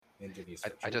into these I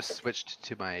just situations. switched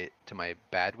to my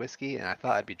bad whiskey, and I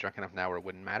thought I'd be drunk enough now where it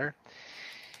wouldn't matter.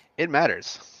 It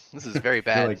matters. This is very You're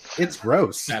bad. like, it's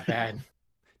gross. That bad.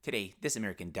 Today, This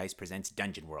American Dice presents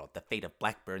Dungeon World, The Fate of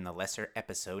Blackburn the Lesser,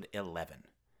 Episode 11.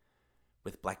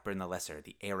 With Blackburn the Lesser,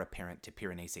 the heir apparent to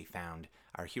Piranesi found,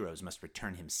 our heroes must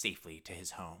return him safely to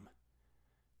his home.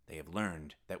 They have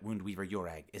learned that Woundweaver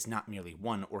Yorag is not merely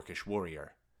one orcish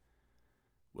warrior.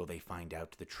 Will they find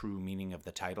out the true meaning of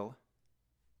the title?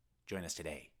 Join us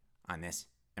today on This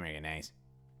American Dice.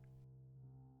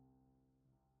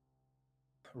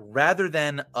 Rather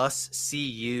than us see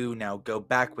you now go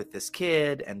back with this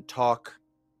kid and talk,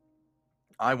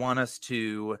 I want us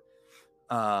to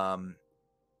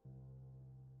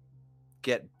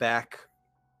get back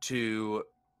to...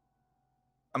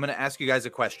 I'm going to ask you guys a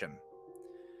question.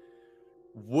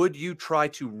 Would you try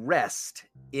to rest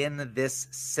in this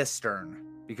cistern?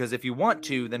 Because if you want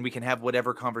to, then we can have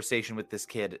whatever conversation with this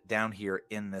kid down here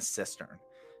in this cistern.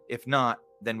 If not,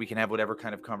 then we can have whatever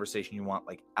kind of conversation you want,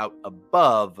 like out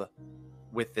above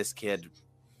with this kid,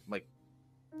 like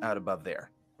out above there.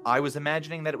 I was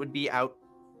imagining that it would be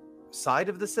outside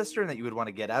of the cistern, that you would want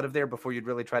to get out of there before you'd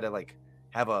really try to like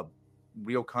have a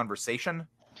real conversation.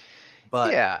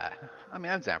 But Yeah, I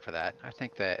mean, I'm down for that. I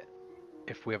think that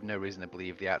if we have no reason to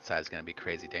believe the outside is going to be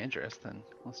crazy dangerous, then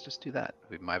let's just do that.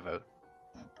 Would be my vote.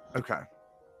 okay.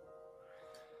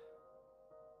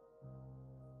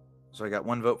 So I got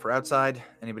one vote for outside.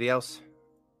 Anybody else?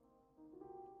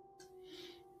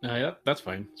 Yeah, that's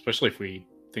fine. Especially if we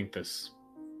think this,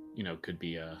 could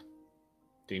be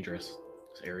dangerous,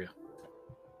 this area.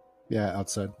 Yeah,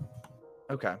 outside.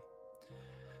 Okay.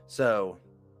 So,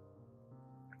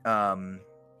 Didn't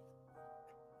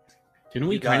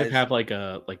we You kind of guys- have like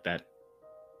that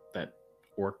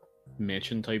orc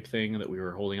mansion type thing that we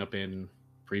were holding up in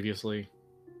previously?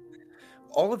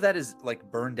 all of that is like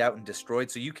burned out and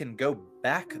destroyed, so you can go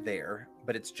back there,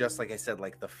 but it's just like I said,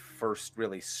 like the first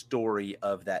really story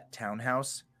of that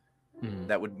townhouse Hmm.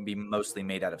 that would be mostly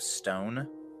made out of stone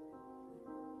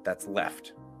that's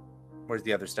left, whereas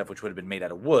the other stuff, which would have been made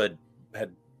out of wood,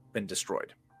 had been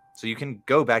destroyed. So you can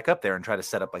go back up there and try to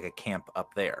set up like a camp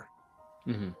up there,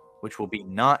 Mm-hmm. which will be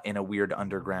not in a weird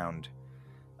underground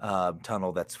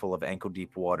tunnel that's full of ankle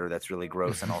deep water that's really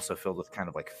gross and also filled with kind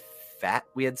of like fat,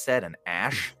 we had said, and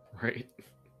ash. Right.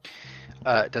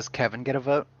 Does Kevin get a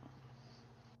vote?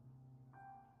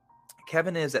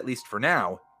 Kevin is, at least for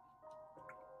now,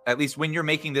 at least when you're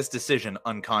making this decision,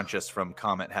 unconscious from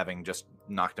Comet having just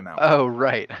knocked him out. Oh,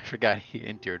 right. I forgot he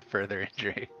endured further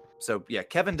injury. So yeah,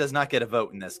 Kevin does not get a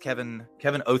vote in this. Kevin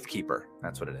Oathkeeper,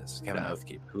 that's what it is. Kevin Yeah.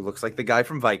 Oathkeeper, who looks like the guy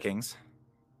from Vikings.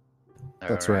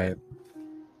 That's All right.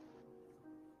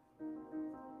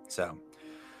 So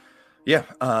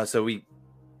yeah, so we,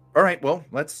 all right, well,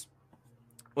 let's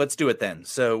do it then.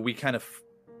 So we kind of,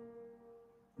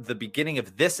 the beginning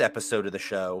of this episode of the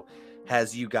show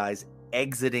has you guys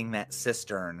exiting that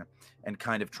cistern and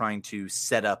kind of trying to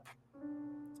set up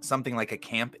something like a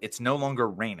camp. It's no longer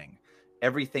raining.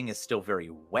 Everything is still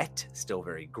very wet, still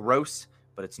very gross,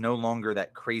 but it's no longer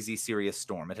that crazy serious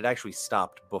storm. It had actually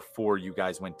stopped before you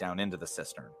guys went down into the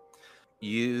cistern.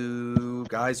 You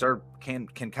guys can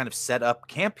kind of set up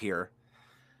camp here.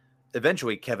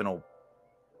 Eventually Kevin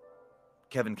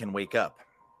can wake up.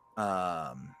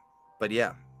 But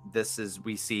yeah,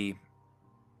 we see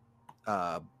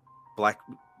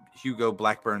Hugo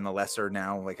Blackburn the Lesser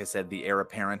now, like I said, the heir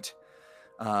apparent.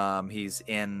 He's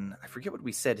in, I forget what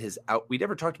we said we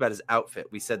never talked about his outfit.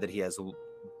 We said that he has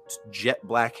jet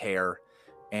black hair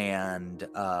and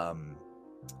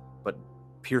but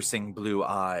piercing blue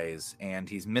eyes, and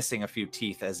he's missing a few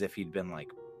teeth as if he'd been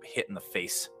like hit in the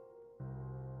face.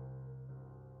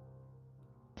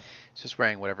 He's just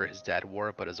wearing whatever his dad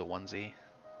wore, but as a onesie.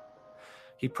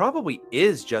 He probably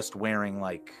is just wearing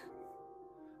like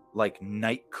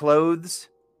night clothes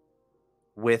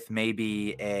with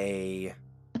maybe a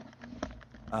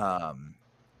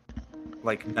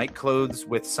like night clothes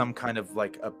with some kind of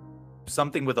like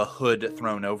something with a hood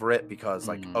thrown over it, because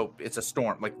like, oh, it's a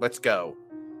storm, like let's go.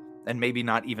 And maybe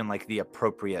not even like the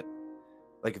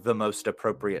most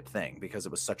appropriate thing, because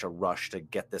it was such a rush to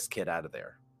get this kid out of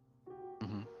there.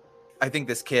 Mhm. I think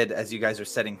this kid, as you guys are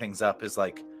setting things up, is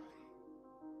like,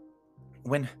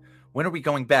 when are we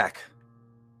going back?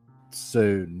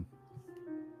 Soon.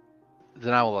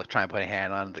 Then I will try and put a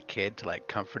hand on the kid to like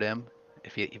comfort him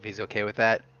if he's okay with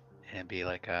that, and be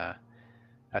like,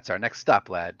 "That's our next stop,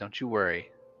 lad. Don't you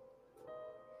worry."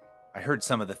 I heard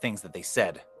some of the things that they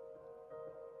said.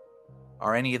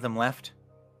 Are any of them left?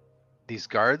 These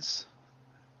guards,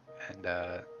 and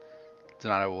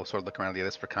Donato will sort of look around the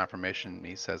others for confirmation.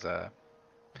 He says,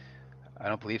 I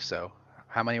don't believe so.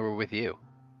 How many were with you?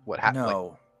 What happened?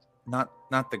 No,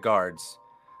 not the guards.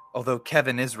 Although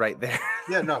Kevin is right there.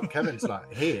 Yeah, no, Kevin's not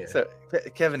here. So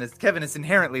Kevin is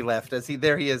inherently left as he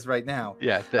is right now.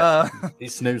 Yeah.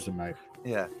 He's snoozing, mate.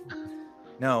 Yeah.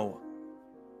 No.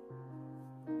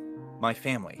 My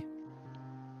family.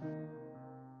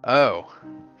 Oh.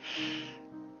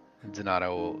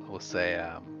 Donato will say,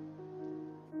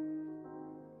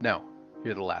 no,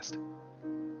 you're the last.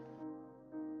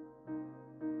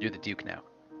 You're the Duke now.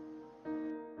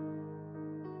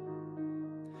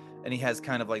 And he has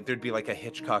kind of like, there'd be like a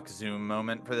Hitchcock zoom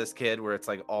moment for this kid where it's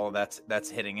like all that's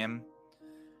hitting him.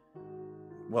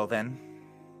 Well then,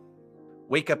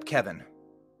 wake up, Kevin.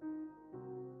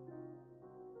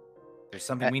 There's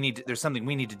something we need. There's something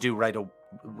we need to do right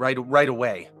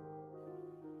away.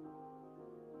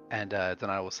 And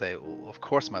Donato will say, well, of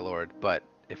course, my lord, but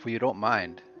if you don't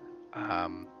mind,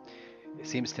 it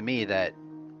seems to me that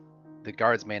the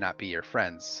guards may not be your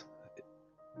friends.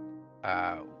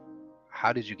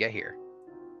 How did you get here?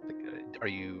 Are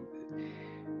you...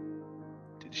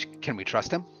 Can we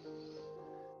trust him?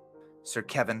 Sir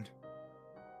Kevin,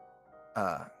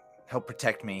 help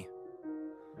protect me.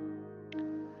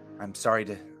 I'm sorry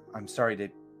to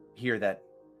hear that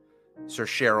Sir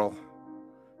Cheryl,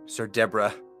 Sir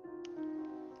Deborah,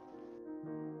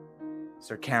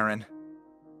 Sir Karen,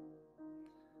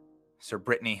 Sir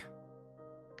Brittany,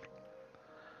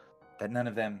 that none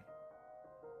of them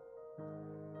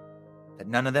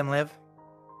live.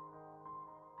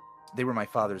 They were my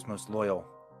father's most loyal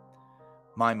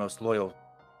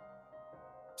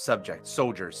subjects,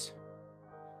 soldiers.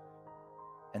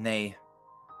 And they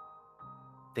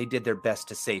did their best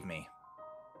to save me.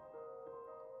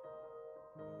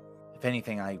 If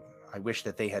anything, I wish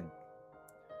that there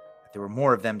were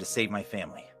more of them to save my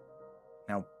family.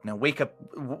 Now wake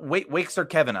Sir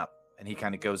Kevin up. And he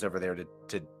kind of goes over there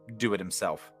to do it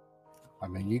himself. I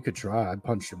mean, you could try. I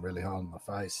punched him really hard in the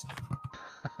face.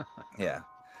 Yeah.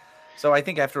 So I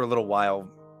think after a little while,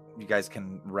 you guys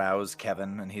can rouse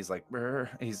Kevin, and he's like,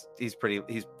 he's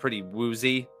pretty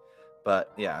woozy,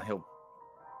 but yeah, he'll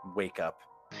wake up.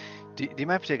 Do you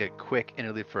mind if I take a quick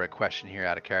interlude for a question here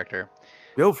out of character?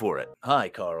 Go for it. Hi,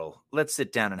 Carl. Let's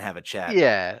sit down and have a chat.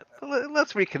 Yeah,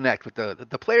 let's reconnect with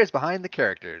the players behind the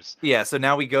characters. Yeah. So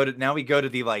now we go to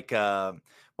the like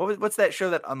what's that show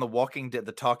that on The Walking Dead,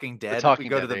 The Talking Dead? Talking we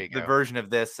go Dead, to the version of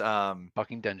this.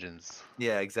 Talking Dungeons.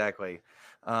 Yeah, exactly.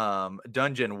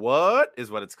 Dungeon. What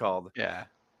is what it's called? Yeah.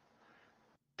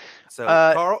 So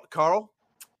Carl,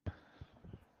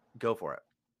 go for it.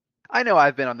 I know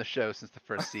I've been on the show since the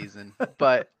first season,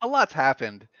 but a lot's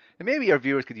happened. And maybe our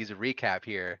viewers could use a recap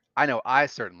here. I know I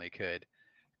certainly could.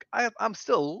 I'm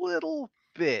still a little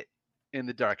bit in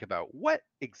the dark about what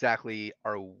exactly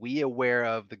are we aware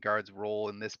of the guard's role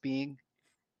in this being?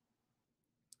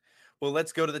 Well,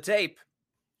 let's go to the tape.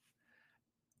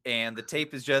 And the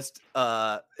tape is just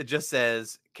it just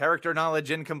says character knowledge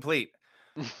incomplete.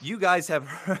 You guys have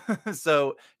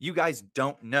so you guys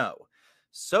don't know.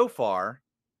 So far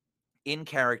in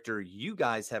character, you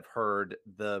guys have heard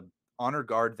the honor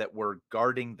guard that were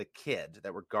guarding the kid,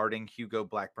 that were guarding Hugo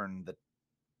Blackburn,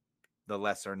 the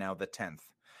lesser, now the 10th.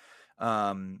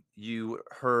 You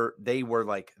heard they were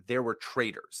like, there were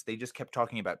traitors. They just kept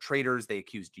talking about traitors. They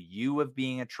accused you of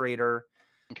being a traitor.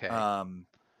 Okay.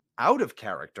 Out of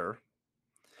character.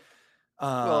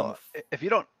 Well, if you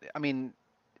don't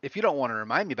want to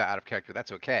remind me about out of character,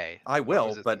 that's okay. I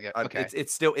will, but okay. it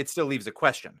still leaves a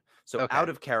question. So Okay. Out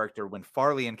of character, when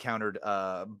Farley encountered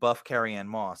Buff Carrie-Ann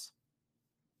Moss.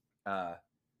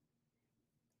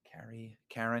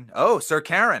 Karen. Oh, Sir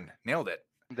Karen. Nailed it.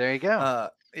 There you go.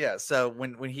 Yeah, so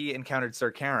when he encountered Sir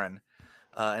Karen,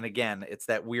 and again, it's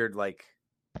that weird, like,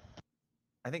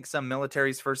 I think some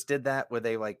militaries first did that, where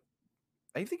they, like,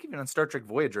 I think even on Star Trek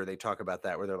Voyager, they talk about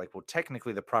that, where they're like, well,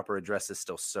 technically the proper address is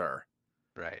still Sir.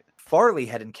 Right. Farley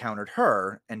had encountered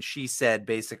her, and she said,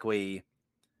 basically,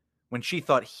 when she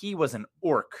thought he was an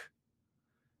orc,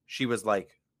 she was like,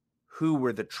 who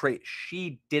were the traitors?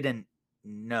 She didn't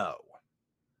know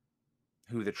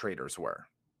who the traitors were.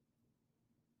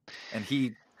 And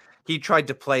he tried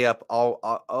to play up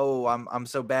I'm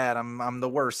so bad, I'm the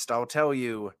worst, I'll tell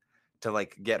you, to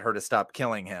like get her to stop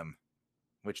killing him,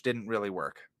 which didn't really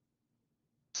work.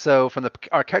 So from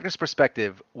our character's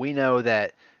perspective, we know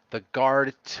that the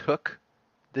guard took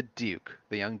the Duke,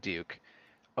 the young Duke,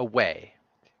 away,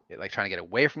 like trying to get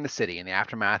away from the city in the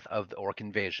aftermath of the orc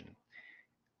invasion.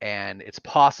 And it's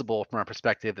possible from our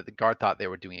perspective that the guard thought they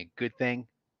were doing a good thing,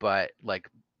 but like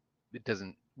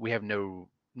we have no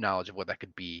knowledge of what that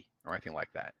could be or anything like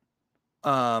that.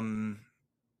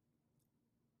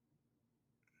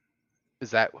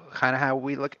 Is that kind of how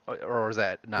we look, or is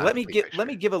that not? let a me complete let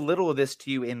me picture? give a little of this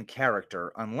to you in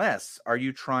character. Unless, are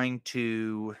you trying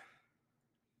to?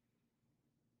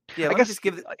 Yeah, I let me guess just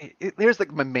give. here's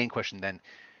like my main question then.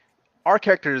 Our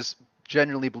characters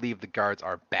generally believe the guards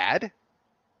are bad.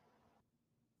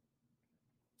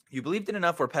 You believed it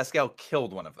enough where Pascal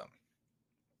killed one of them.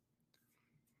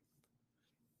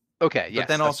 Okay, yes, But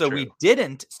then that's also true.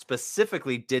 we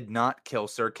specifically did not kill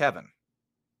Sir Kevin.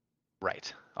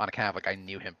 Right. On account of like I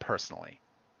knew him personally.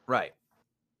 Right.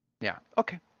 Yeah.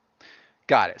 Okay.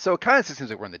 Got it. So it kind of seems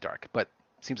like we're in the dark, but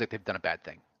it seems like they've done a bad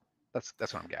thing. That's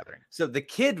what I'm gathering. So the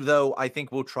kid, though, I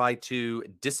think will try to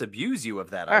disabuse you of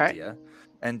that All right. idea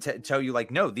and tell you,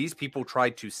 like, no, these people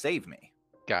tried to save me.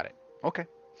 Got it. Okay.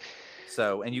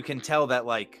 So, and you can tell that,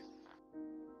 like,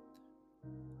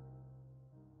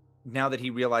 now that he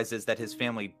realizes that his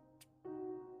family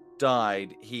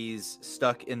died, he's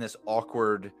stuck in this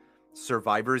awkward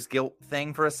survivor's guilt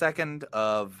thing for a second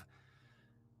of,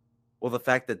 well, the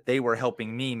fact that they were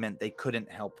helping me meant they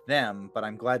couldn't help them, but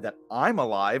I'm glad that I'm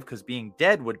alive because being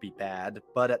dead would be bad.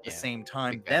 But at the Yeah, same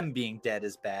time, big bad. them being dead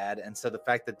is bad. And so the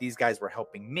fact that these guys were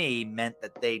helping me meant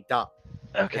that they died.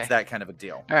 Okay. It's that kind of a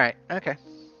deal. All right. Okay.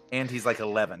 And he's like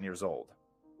 11 years old.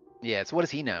 Yeah. So what does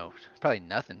he know? Probably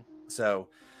nothing. So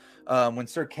when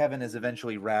Sir Kevin is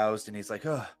eventually roused and he's like,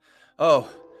 oh,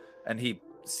 and he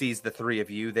sees the three of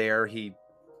you there, he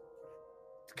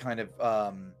kind of,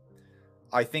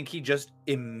 I think he just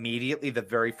immediately, the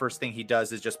very first thing he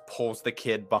does is just pulls the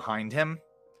kid behind him.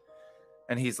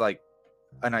 And he's like,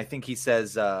 and I think he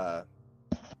says, what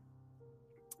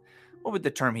would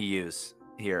the term he use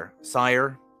here?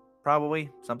 Sire, probably,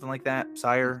 something like that.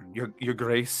 Sire, your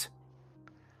grace,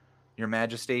 your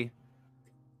majesty.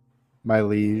 My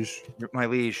liege. My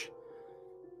liege,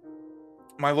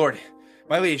 my lord,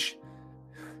 my liege.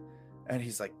 And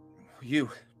he's like, you.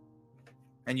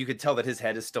 And you could tell that his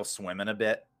head is still swimming a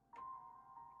bit.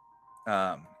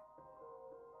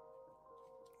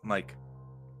 Like,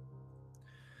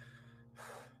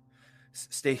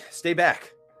 stay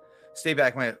back,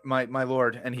 my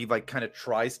lord. And he like kind of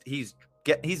tries. He's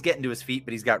getting to his feet,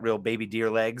 but he's got real baby deer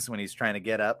legs when he's trying to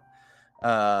get up.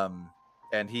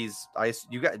 And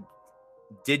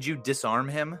did you disarm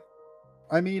him?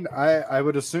 I mean, I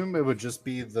would assume it would just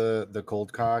be the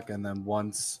cold cock, and then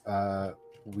once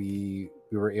we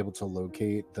were able to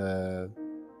locate the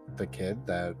kid,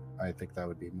 that I think that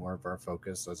would be more of our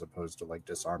focus as opposed to like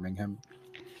disarming him.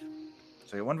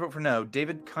 So you one vote for no.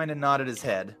 David kind of nodded his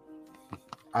head.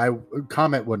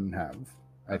 Comet wouldn't have.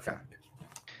 I Okay. think.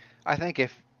 I think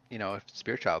if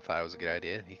Spirit Child thought it was a good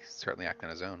idea, he certainly acted on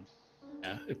his own.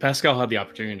 Yeah, if Pascal had the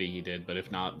opportunity, he did. But if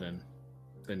not, then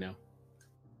no.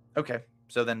 Okay,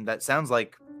 so then that sounds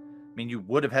like, I mean, you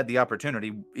would have had the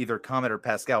opportunity. Either Comet or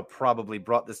Pascal probably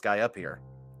brought this guy up here.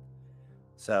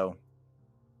 So,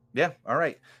 yeah, all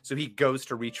right. So he goes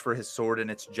to reach for his sword,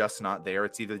 and it's just not there.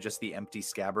 It's either just the empty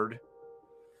scabbard,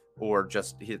 or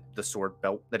just the sword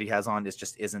belt that he has on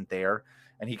just isn't there.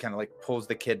 And he kind of like pulls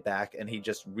the kid back, and he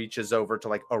just reaches over to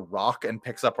like a rock and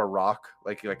picks up a rock.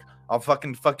 Like I'll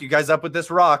fucking fuck you guys up with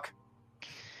this rock.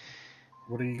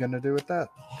 What are you gonna do with that?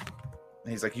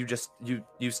 And he's like,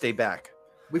 you stay back.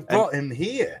 We brought him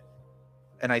here.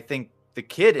 And I think the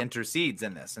kid intercedes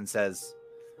in this and says,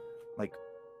 like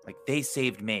they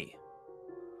saved me.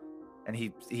 And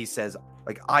he says,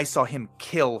 like, I saw him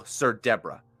kill Sir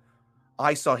Deborah.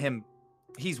 I saw him.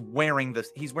 He's wearing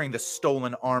the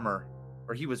stolen armor,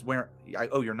 or he was wearing.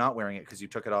 Oh, you're not wearing it because you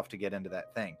took it off to get into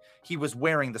that thing. He was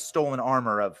wearing the stolen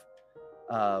armor of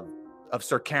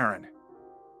Sir Karen.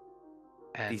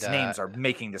 And These names are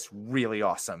making this really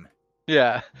awesome.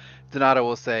 Yeah, Donato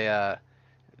will say,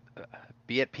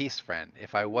 "Be at peace, friend.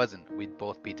 If I wasn't, we'd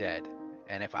both be dead.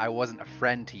 And if I wasn't a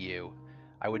friend to you,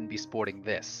 I wouldn't be sporting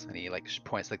this." And he like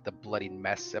points like the bloody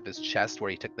mess of his chest where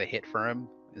he took the hit for him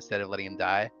instead of letting him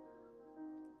die.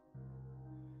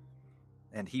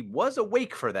 And he was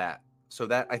awake for that. So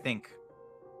that, I think,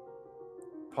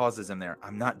 pauses him there.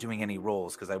 I'm not doing any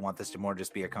rolls because I want this to more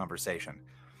just be a conversation.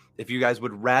 If you guys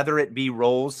would rather it be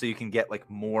rolls so you can get like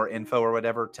more info or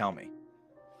whatever, tell me.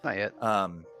 Not yet.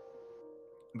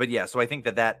 But yeah, so I think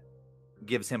that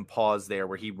gives him pause there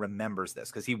where he remembers this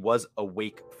because he was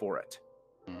awake for it.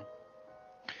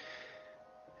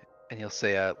 And he'll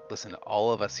say, "Listen,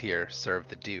 all of us here serve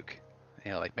the Duke." And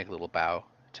he'll like make a little bow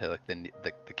to like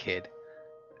the kid,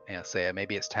 and he'll say,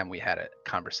 "Maybe it's time we had a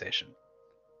conversation."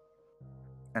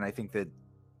 And I think that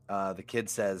the kid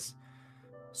says,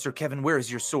 "Sir Kevin, where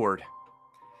is your sword?"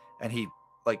 And he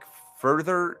like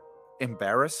further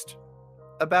embarrassed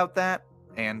about that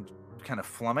and kind of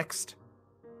flummoxed.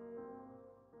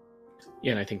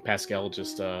 Yeah, and I think Pascal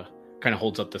just kind of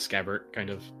holds up the scabbard, kind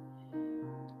of.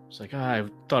 It's like, I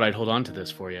thought I'd hold on to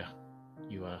this for you.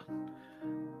 You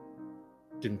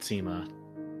didn't seem I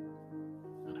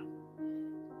don't know,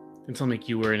 didn't sound like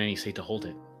you were in any state to hold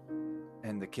it.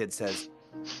 And the kid says,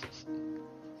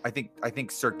 I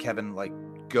think Sir Kevin like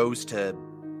goes to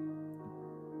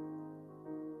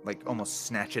like almost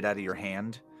snatch it out of your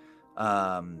hand.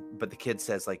 But the kid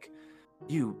says like,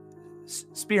 you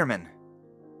spearman,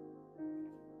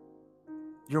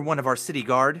 you're one of our city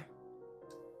guard.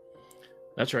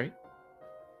 That's right.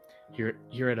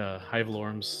 You're at a Hive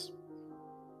Lorm's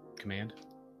command.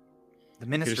 The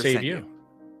Here minister to save sent you. you.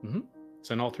 Mm-hmm.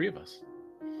 Send all three of us.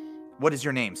 What is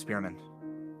your name, spearman?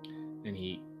 And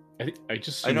I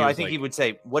just I know. I think like, he would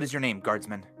say, "What is your name,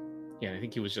 guardsman?" Yeah, I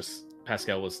think he was just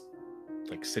Pascal was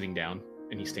like sitting down,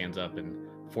 and he stands up and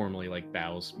formally like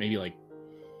bows, maybe like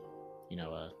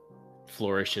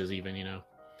flourishes even.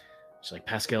 Just like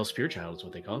Pascal Spearchild is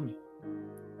what they call me.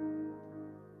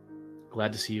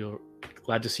 Glad to see you.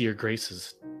 Glad to see your grace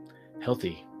is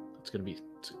healthy. It's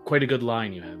quite a good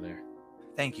line you have there.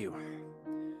 Thank you.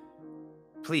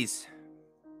 Please,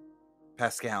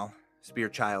 Pascal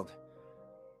Spearchild,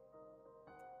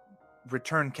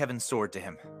 return Kevin's sword to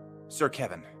him. Sir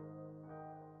Kevin,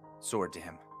 sword to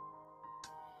him.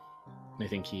 And I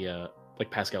think he, like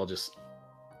Pascal, just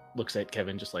looks at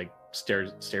Kevin, just like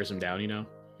stares him down,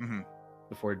 Mm-hmm.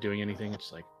 before doing anything.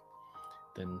 It's like,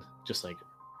 then just like,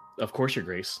 of course, your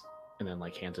grace, and then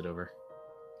like hands it over.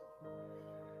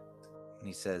 And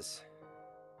he says,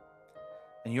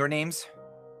 and your names?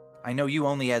 I know you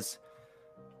only as...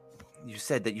 You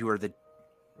said that you were the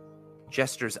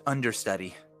jester's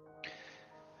understudy.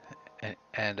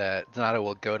 And Donato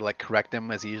will go to like correct him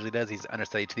as he usually does. He's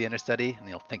understudy to the understudy, and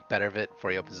he'll think better of it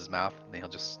before he opens his mouth. And then he'll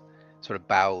just sort of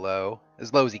bow low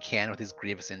as he can with his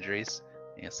grievous injuries.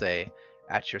 And he'll say,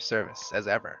 "At your service as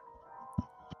ever."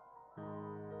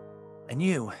 And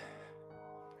you?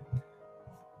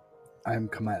 I am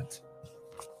Comet.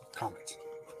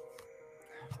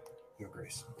 Your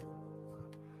grace.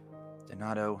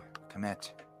 Donato,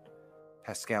 Comet,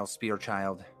 Pascal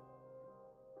Spearchild.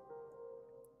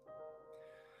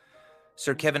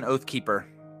 Sir Kevin Oathkeeper.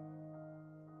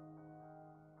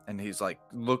 And he's like,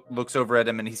 looks over at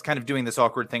him, and he's kind of doing this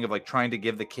awkward thing of like trying to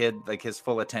give the kid like his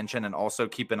full attention and also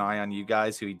keep an eye on you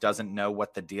guys who he doesn't know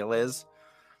what the deal is.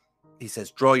 He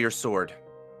says, draw your sword.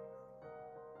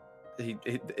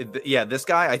 This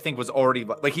guy I think was already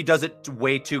like, he does it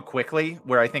way too quickly,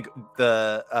 where I think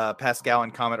the Pascal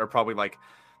and Comet are probably like,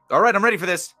 all right, I'm ready for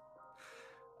this,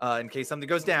 in case something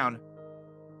goes down.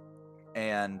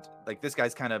 And like this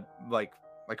guy's kind of like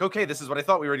okay, this is what I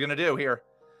thought we were gonna do here.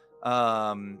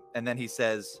 And then he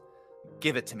says,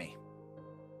 give it to me.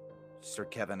 Sir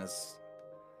Kevin is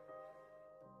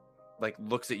like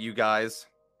looks at you guys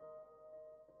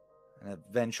and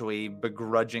eventually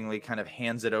begrudgingly kind of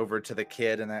hands it over to the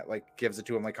kid, and that like gives it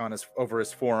to him like on over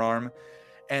his forearm.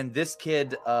 And this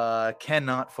kid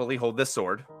cannot fully hold this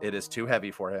sword. It is too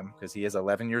heavy for him because he is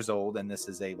 11 years old, and this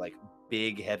is a like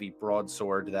big, heavy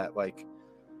broadsword that like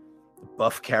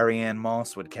buff Carrie-Anne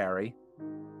Moss would carry.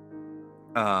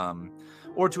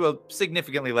 Or to a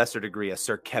significantly lesser degree, a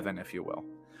Sir Kevin, if you will.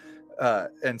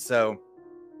 And so,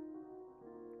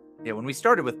 yeah, when we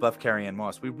started with buff Carrie-Anne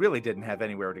Moss, we really didn't have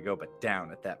anywhere to go but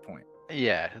down at that point.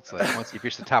 Yeah, it's like once you've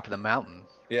reached the top of the mountain.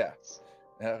 Yeah.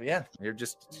 Yeah, you're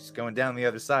just going down the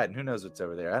other side, and who knows what's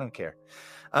over there. I don't care.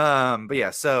 But yeah,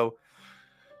 so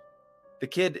the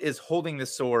kid is holding the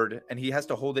sword, and he has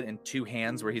to hold it in two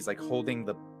hands, where he's like holding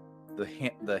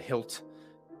the hilt,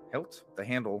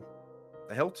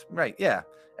 right? Yeah,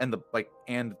 and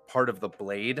and part of the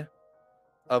blade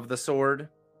of the sword.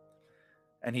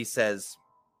 And he says,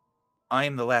 I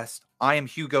am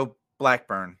Hugo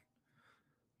Blackburn,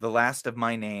 the last of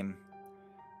my name.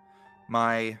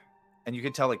 And you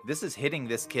can tell, like, this is hitting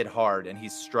this kid hard, and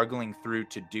he's struggling through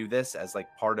to do this as,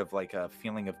 like, part of, like, a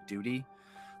feeling of duty.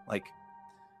 Like,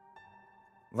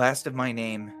 last of my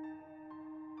name.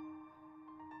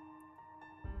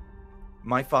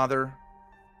 My father,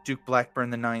 Duke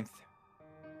Blackburn IX,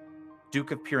 Duke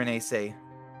of Piranesi,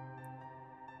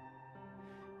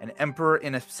 an emperor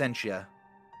in absentia,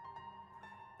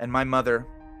 and my mother.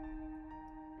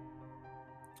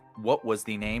 What was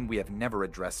the name? We have never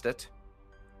addressed it.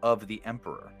 Of the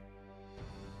emperor.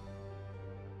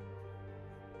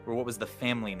 Or what was the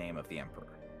family name of the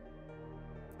emperor?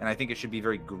 And I think it should be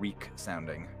very Greek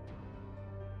sounding.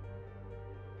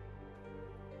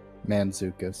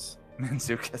 Manzukis.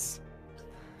 Manzukis.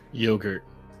 Yogurt.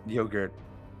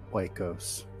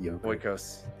 Oikos. Yogurt.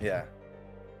 Oikos. Yeah.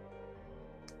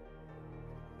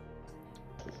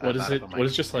 What is not it? up on my What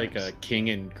is just like names. a king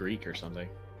in Greek or something?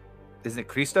 Isn't it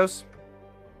Christos?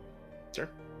 Sir?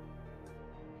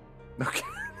 Okay.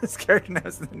 This character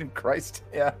knows the name Christ.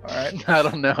 Yeah, all right. I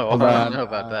don't know. Hold I on, don't know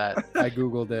about that. I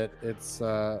googled it. It's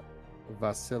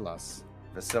Vasilas.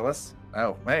 Vasilis?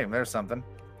 Oh, hey, there's something.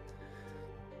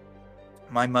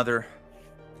 My mother,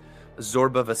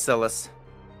 Zorba Vasilis,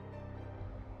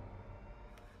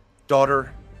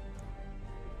 daughter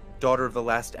of the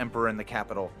last emperor in the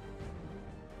capital.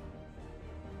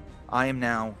 I am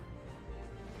now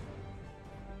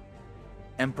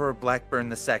Emperor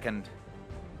Blackburn II,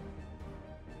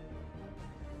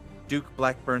 Duke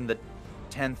Blackburn the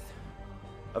 10th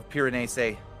of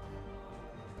Piranesi,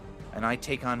 and I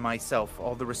take on myself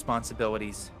all the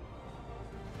responsibilities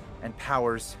and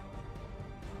powers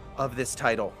of this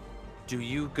title. Do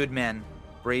you, good men,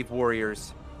 brave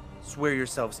warriors, swear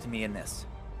yourselves to me in this?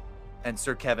 And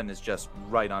Sir Kevin is just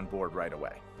right on board right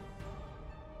away.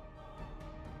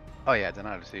 Oh yeah,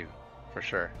 Donato too, for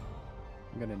sure.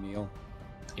 I'm gonna kneel.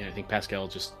 Yeah, I think Pascal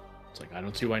just it's like I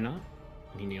don't see why not,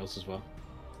 and he kneels as well.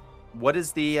 What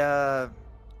is the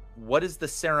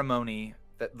ceremony,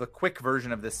 that the quick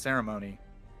version of this ceremony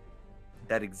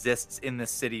that exists in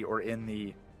this city or in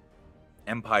the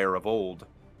Empire of old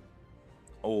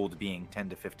being 10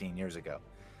 to 15 years ago,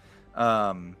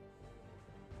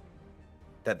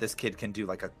 that this kid can do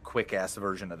like a quick ass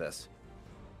version of this?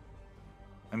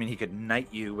 I mean, he could knight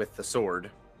you with the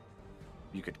sword,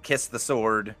 you could kiss the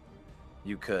sword,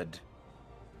 you could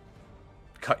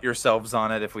cut yourselves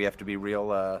on it if we have to be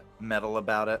real metal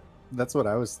about it. That's what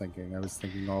I was thinking. I was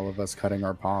thinking all of us cutting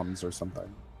our palms or something.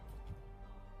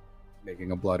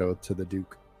 Making a blood oath to the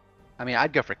Duke. I mean,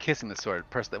 I'd go for kissing the sword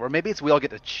personally, or maybe it's we all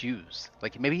get to choose.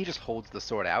 Like maybe he just holds the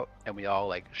sword out, and we all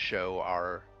like show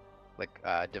our like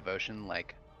devotion,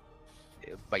 like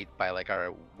by like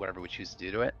our whatever we choose to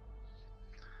do to it.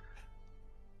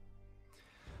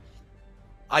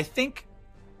 I think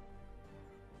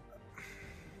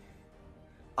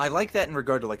I like that in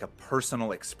regard to like a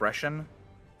personal expression,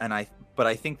 but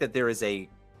I think that there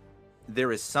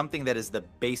is something that is the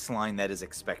baseline that is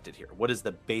expected here. What is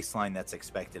the baseline that's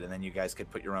expected? And then you guys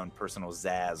could put your own personal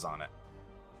zazz on it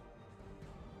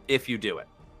if you do it.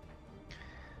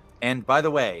 And by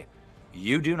the way,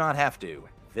 you do not have to.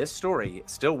 This story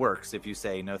still works if you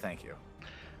say no thank you.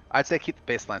 I'd say keep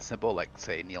the baseline simple, like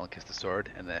say kneel and kiss the sword,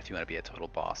 and then if you want to be a total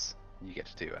boss, you get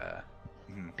to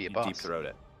be a boss. Deep throat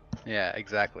it. Yeah,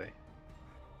 exactly.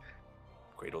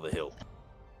 Cradle the hill.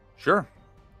 Sure.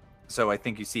 So I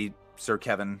think you see Sir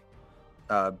Kevin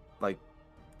like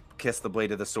kiss the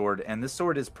blade of the sword, and this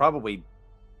sword is probably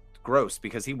gross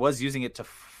because he was using it to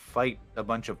fight a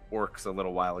bunch of orcs a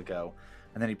little while ago,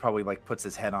 and then he probably like puts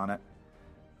his head on it.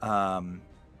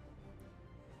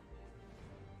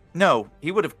 No,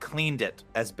 he would have cleaned it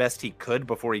as best he could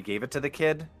before he gave it to the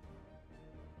kid.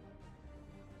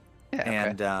 Yeah, okay.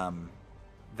 And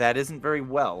that isn't very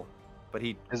well, but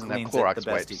he Isn't that cleans it Clorox the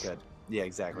best he wipes? could. Yeah,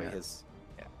 exactly. Yeah.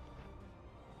 Yeah.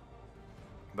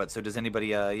 But so does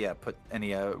anybody put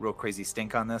any real crazy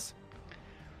stink on this?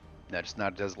 No, just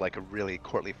not does like a really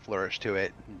courtly flourish to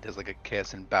it, and does like a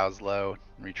kiss and bows low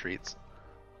and retreats.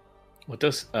 What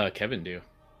does Kevin do?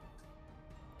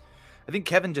 I think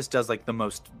Kevin just does like the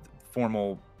most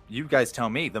formal, you guys tell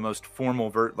me, the most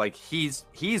formal like he's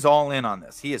all in on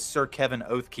this. He is Sir Kevin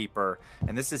Oathkeeper,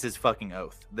 and this is his fucking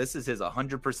oath. This is his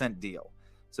 100% deal.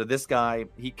 So this guy,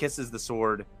 he kisses the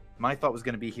sword. My thought was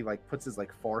going to be he like puts his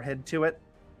like forehead to it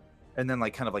and then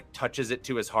like kind of like touches it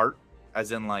to his heart,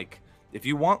 as in like, if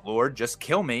you want, Lord, just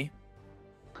kill me.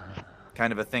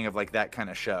 Kind of a thing of like that kind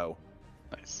of show.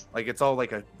 Nice. Like it's all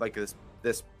like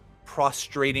this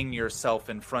prostrating yourself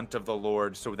in front of the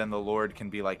Lord, so then the Lord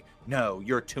can be like, no,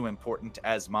 you're too important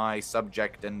as my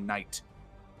subject and knight,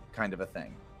 kind of a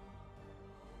thing.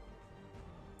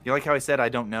 You like how I said I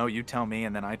don't know, you tell me,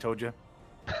 and then I told you?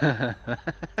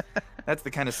 That's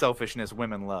the kind of selfishness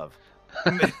women love.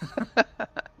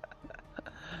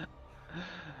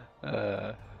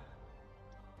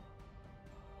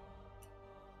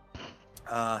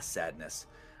 Sadness.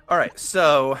 All right,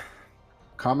 so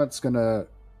Comet's gonna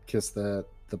kiss the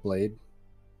blade,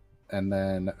 and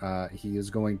then he is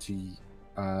going to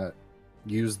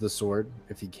use the sword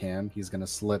if he can. He's gonna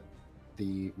slip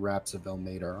the wraps of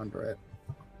Ilmater under it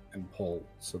and pull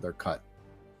so they're cut.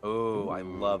 oh, I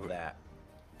love that.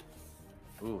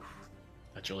 Oof.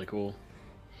 That's really cool.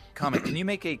 Comet, can you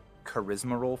make a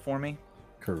charisma roll for me?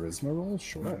 Charisma roll,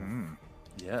 sure. Mhm.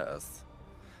 Yes.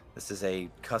 This is a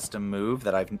custom move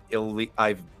that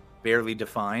I've barely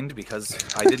defined because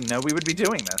I didn't know we would be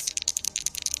doing this.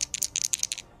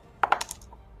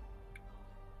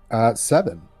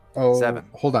 7. Oh, 7.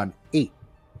 hold on. 8.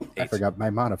 I 8. forgot my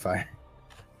modifier.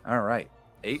 All right.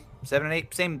 8, 7, and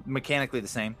 8. Same, mechanically the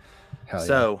same. Hell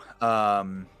So,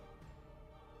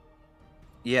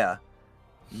 yeah,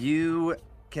 you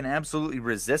can absolutely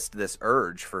resist this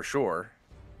urge for sure.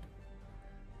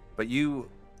 But you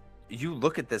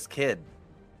look at this kid,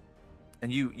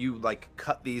 and you like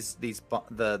cut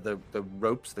the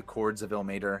ropes, the cords of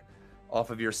Ilmater off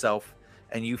of yourself,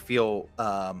 and you feel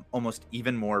almost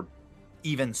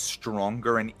even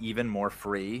stronger and even more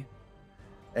free.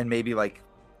 And maybe like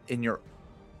in your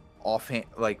offhand,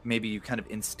 like maybe you kind of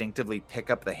instinctively pick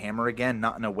up the hammer again,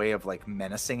 not in a way of like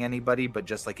menacing anybody, but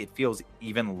just like it feels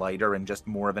even lighter and just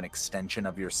more of an extension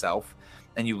of yourself.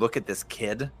 And you look at this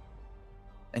kid,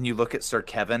 and you look at Sir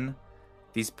Kevin,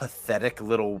 these pathetic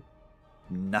little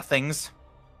nothings,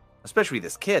 especially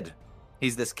this kid.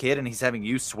 He's this kid, and he's having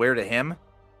you swear to him.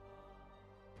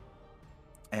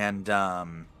 And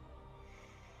I'll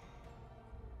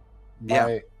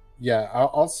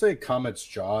say Comet's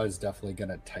jaw is definitely going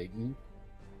to tighten.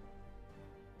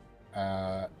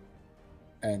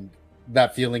 And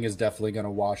that feeling is definitely going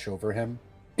to wash over him.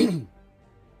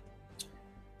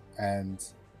 And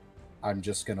I'm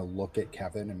just going to look at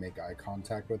Kevin and make eye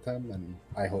contact with him. And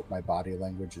I hope my body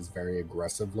language is very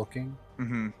aggressive looking.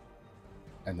 Mm-hmm.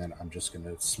 And then I'm just going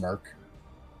to smirk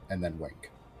and then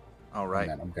wink. All right.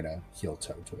 And then I'm going to heel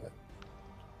toe to it.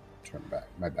 Turn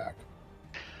my back.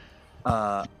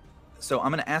 So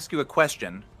I'm going to ask you a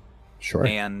question. Sure.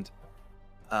 And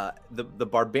the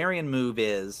barbarian move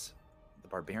is the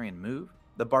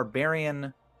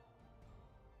barbarian,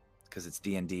 because it's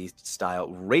D&D style,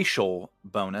 racial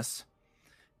bonus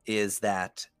is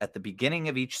that at the beginning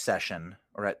of each session,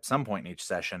 or at some point in each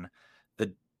session,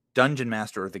 the dungeon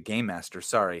master or the game master,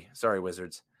 sorry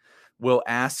wizards, will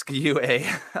ask you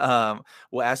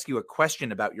a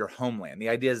question about your homeland. The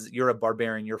idea is you're a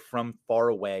barbarian, you're from far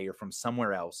away, you're from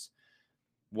somewhere else.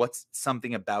 What's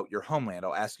something about your homeland?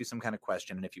 I'll ask you some kind of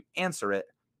question, and if you answer it,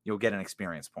 you'll get an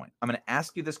experience point. I'm going to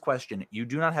ask you this question. You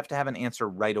do not have to have an answer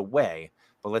right away,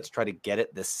 but let's try to get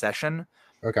it this session.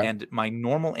 Okay. And my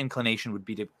normal inclination would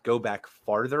be to go back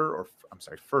further.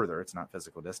 It's not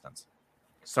physical distance.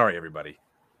 Sorry, everybody.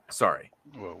 Sorry.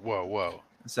 Whoa.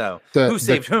 So, who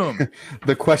saved whom?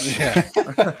 The question.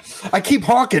 I keep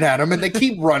honking at them, and they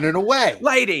keep running away.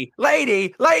 Lady.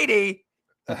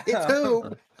 It's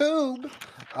whom?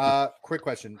 Quick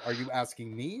question. Are you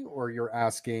asking me, or you're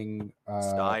asking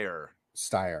Styre?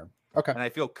 Okay. And I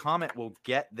feel Comet will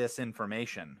get this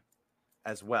information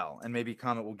as well. And maybe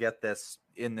Comet will get this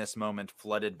in this moment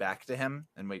flooded back to him,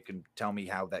 and we can tell me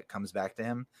how that comes back to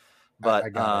him.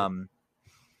 But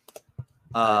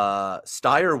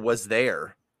Styre was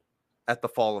there at the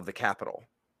fall of the Capitol.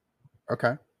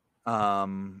 Okay.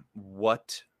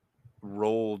 What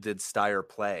role did Styre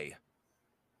play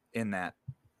in that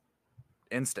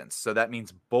instance? So that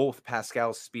means both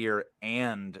Pascal Spear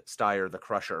and Styre the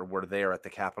Crusher were there at the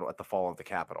Capitol at the fall of the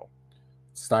Capitol.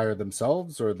 Styre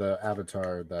themselves, or the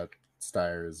avatar that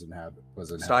Styre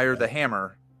was in? Styre the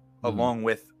Hammer, along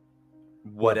with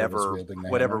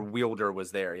whatever wielder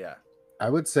was there. Yeah. I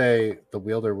would say the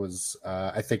wielder was.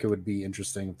 I think it would be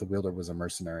interesting if the wielder was a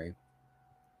mercenary.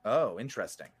 Oh,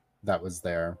 interesting. That was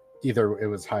there. Either it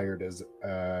was hired as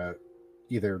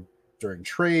either during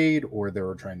trade, or they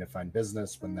were trying to find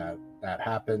business when that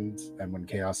happened, and when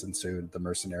chaos ensued, the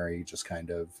mercenary just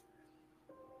kind of,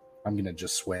 I'm gonna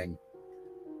just swing.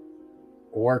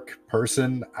 Orc,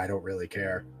 person, I don't really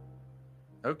care.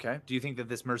 Okay. Do you think that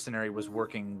this mercenary was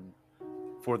working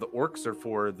for the orcs or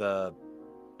for the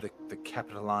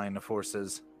Capitoline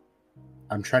forces?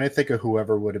 I'm trying to think of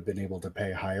whoever would have been able to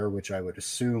pay higher, which I would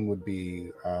assume would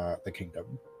be the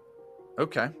kingdom.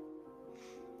 Okay.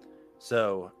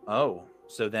 So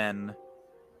then,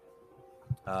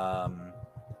 I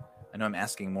know I'm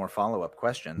asking more follow-up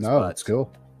questions. No, but, that's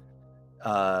cool.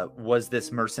 Was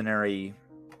this mercenary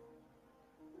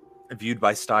viewed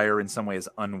by Styre in some way as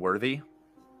unworthy?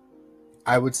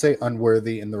 I would say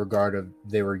unworthy in the regard of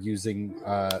they were using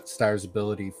Styre's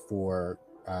ability for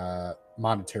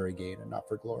monetary gain and not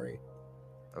for glory.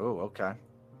 Oh, okay.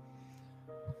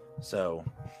 So,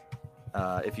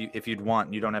 if you'd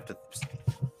want, you don't have to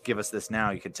give us this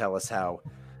now. You could tell us how,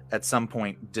 at some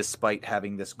point, despite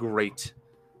having this great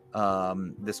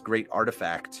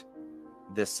artifact,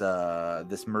 this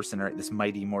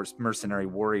mighty mercenary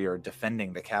warrior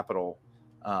defending the capital,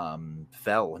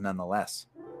 fell nonetheless.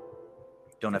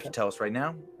 Don't have to tell us right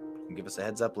now. You can give us a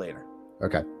heads up later.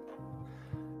 Okay.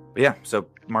 But yeah, so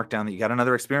mark down that you got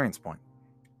another experience point.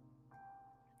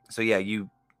 So yeah, you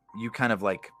kind of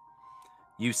like,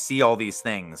 you see all these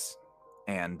things,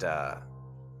 and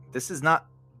this is not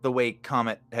the way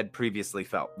Comet had previously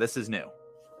felt. This is new.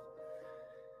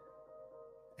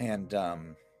 And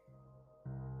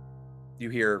you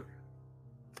hear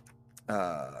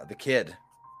the kid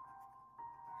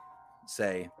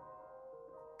say,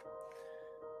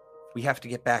 we have to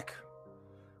get back.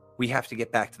 We have to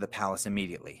get back to the palace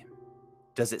immediately.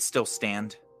 Does it still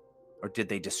stand, or did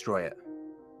they destroy it?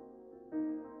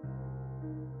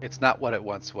 It's not what it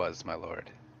once was, my lord,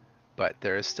 but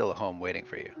there is still a home waiting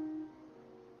for you.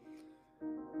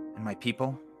 And my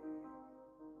people?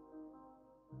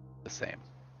 The same.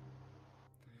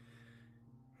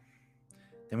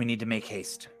 Then we need to make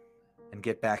haste and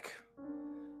get back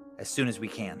as soon as we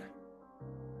can.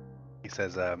 He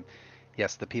says,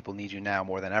 yes, the people need you now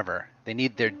more than ever. They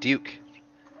need their duke,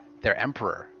 their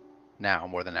emperor, now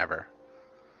more than ever.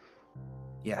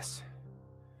 Yes.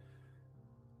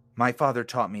 My father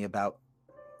taught me about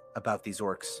these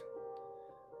orcs,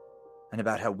 and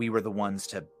about how we were the ones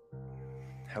to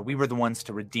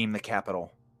redeem the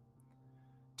capital,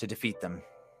 to defeat them.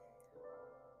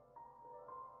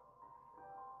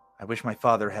 I wish my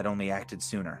father had only acted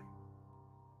sooner,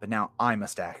 but now I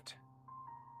must act.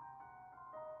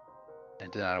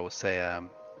 And Donato will say,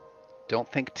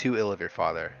 don't think too ill of your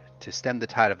father. To stem the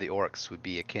tide of the orcs would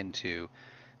be akin to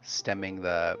stemming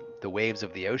the waves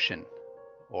of the ocean,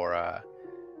 or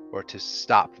to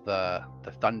stop the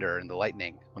thunder and the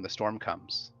lightning when the storm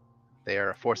comes. They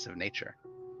are a force of nature.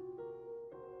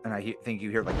 And I think you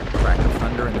hear like a crack of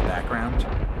thunder in the background.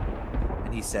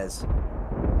 And he says,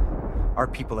 our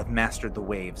people have mastered the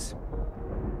waves.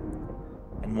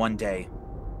 And one day,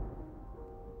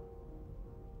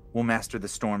 we'll master the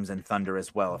storms and thunder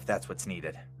as well, if that's what's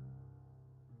needed.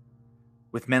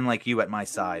 With men like you at my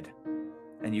side,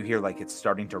 and you hear like it's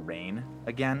starting to rain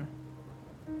again.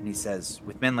 And he says,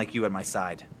 with men like you at my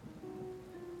side,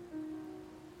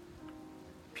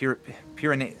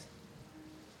 Pyrenees,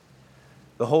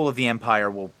 the whole of the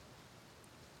empire will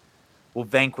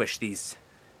vanquish these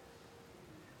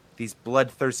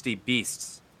bloodthirsty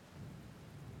beasts.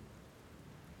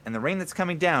 And the rain that's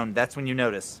coming down, that's when you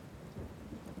notice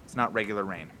it's not regular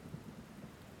rain.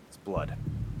 It's blood.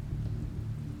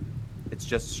 It's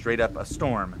just straight up a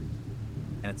storm,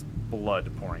 and it's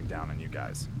blood pouring down on you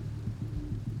guys.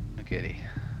 Goody.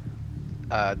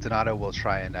 Donato will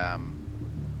try and I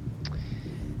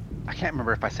can't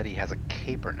remember if I said he has a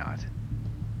cape or not.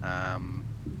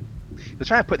 He'll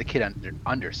try and put the kid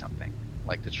under something,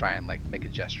 like to try and like make a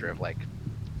gesture of like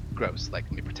gross, like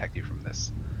let me protect you from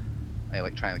this. I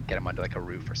like trying to get him under like a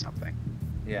roof or something.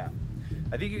 Yeah,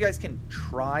 I think you guys can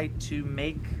try to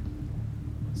make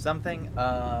something.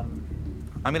 I'm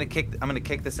gonna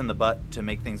kick this in the butt to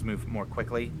make things move more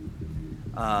quickly.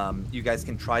 You guys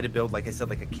can try to build, like I said,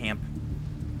 like a camp.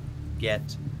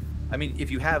 If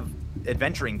you have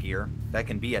adventuring gear, that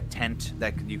can be a tent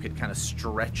that you could kind of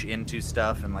stretch into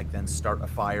stuff and like then start a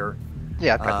fire.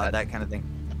 Yeah, I've got that kind of thing.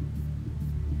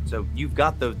 So you've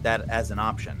got that as an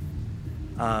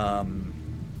option. All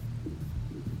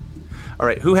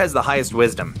right, who has the highest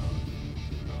wisdom?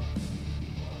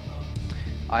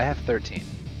 I have 13.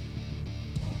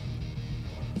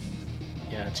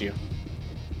 Yeah, it's you.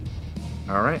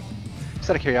 All right. Just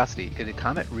out of curiosity, did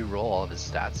Comet re-roll all of his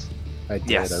stats? I did.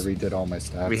 Yes. I redid all my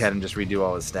stats. We had him just redo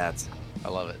all his stats. I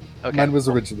love it. Okay. Mine was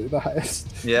originally the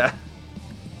highest. Yeah.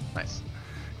 Nice.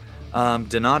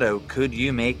 Donato, could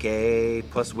you make a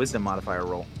plus wisdom modifier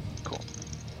roll? Cool.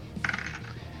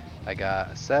 I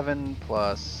got 7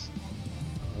 plus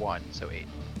 1, so 8.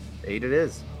 8 it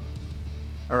is.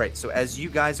 All right, so as you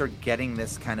guys are getting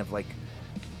this kind of like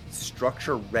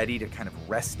structure ready to kind of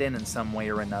rest in some way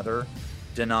or another,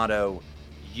 Donato,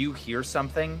 you hear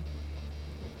something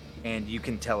and you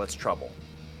can tell it's trouble.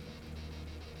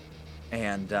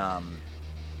 And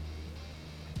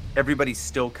everybody's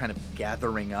still kind of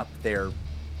gathering up their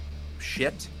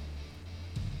shit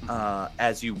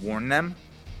as you warn them.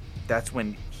 That's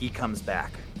when he comes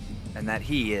back, and that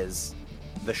he is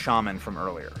the shaman from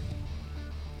earlier.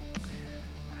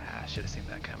 I should have seen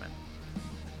that coming.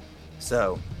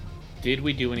 So, Did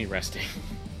we do any resting?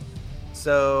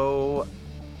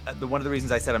 one of the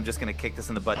reasons I said I'm just going to kick this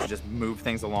in the butt to just move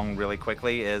things along really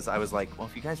quickly is I was like, well,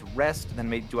 if you guys rest, then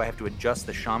maybe do I have to adjust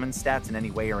the shaman stats in any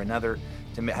way or another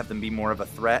to have them be more of a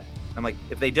threat? I'm like,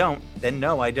 if they don't, then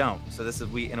no, I don't. So this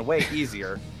is, in a way,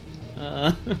 easier.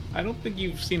 I don't think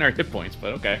you've seen our hit points,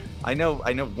 but okay. I know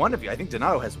one of you. I think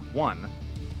Donato has one.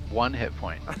 1 hit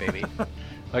point, baby.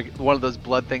 Like one of those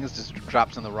blood things just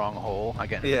drops in the wrong hole. I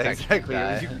get Yeah, infection, exactly.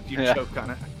 die. You Yeah. choke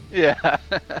on it. Yeah.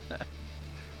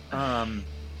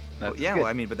 That's yeah, good. well,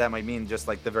 I mean, but that might mean just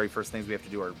like the very first things we have to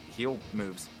do are heal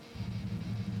moves.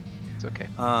 It's okay.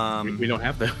 We don't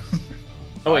have those.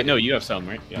 Oh wait, no, you have some,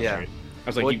 right? Yeah. Sorry. I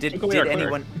was like, Well, you took away our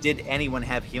cleric. did anyone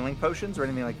have healing potions or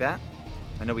anything like that?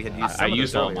 I know we had used I some of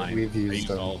used those all earlier. mine. We've I used used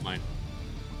them. all of mine.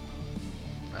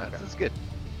 That's good.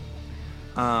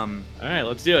 All right,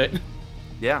 let's do it.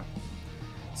 Yeah.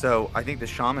 So I think the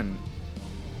shaman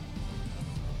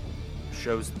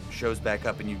shows back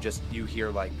up, and you hear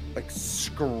like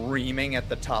screaming at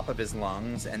the top of his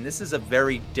lungs, and this is a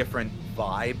very different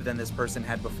vibe than this person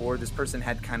had before. This person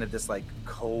had kind of this like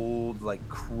cold, like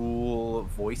cruel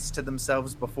voice to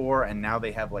themselves before, and now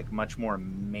they have like much more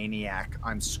maniac,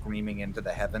 I'm screaming into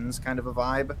the heavens kind of a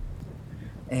vibe.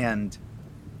 And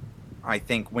I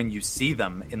think when you see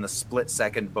them in the split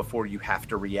second before you have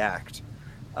to react,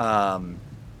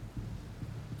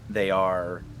 they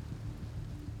are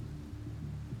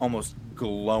almost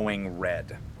glowing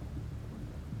red.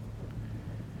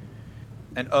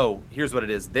 And oh, here's what it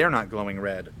is. They're not glowing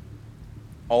red.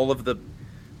 All of the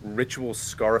ritual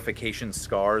scarification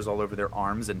scars all over their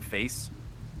arms and face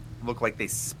look like they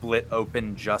split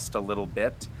open just a little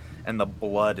bit, and the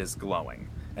blood is glowing.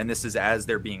 And this is as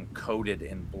they're being coated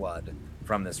in blood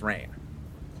from this rain.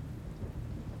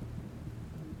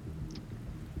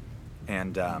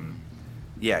 And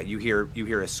yeah, you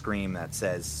hear a scream that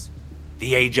says,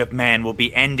 "The age of man will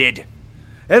be ended.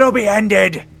 It'll be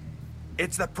ended.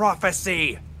 It's the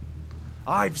prophecy.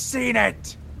 I've seen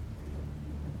it."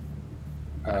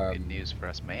 Good news for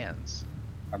us mans.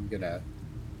 I'm gonna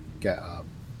get up,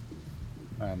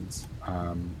 and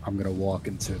I'm gonna walk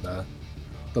into the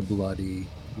bloody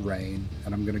rain,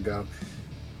 and I'm gonna go,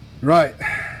 right,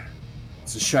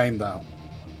 it's a shame though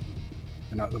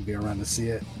you're not gonna be around to see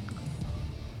it,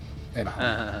 and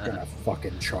I'm gonna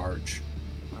fucking charge.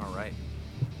 All right.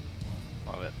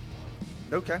 Love it.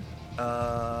 Okay.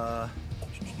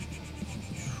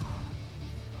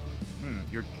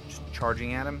 You're just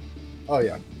charging at him? Oh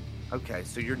yeah. Okay,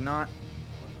 so you're not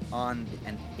on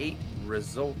an 8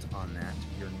 result on that.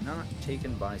 You're not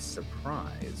taken by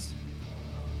surprise.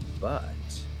 But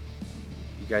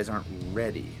you guys aren't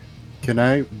ready. Can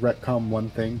I retcon one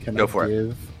thing? Can Go I for it.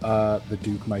 give the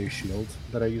Duke my shield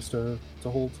that I used to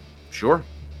hold? Sure.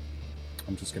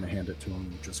 I'm just gonna hand it to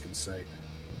him. I'm just gonna say,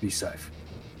 be safe.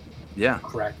 Yeah.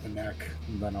 Crack the neck,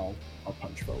 and then I'll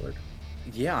punch forward.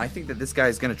 Yeah, I think that this guy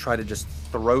is going to try to just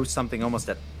throw something almost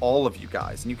at all of you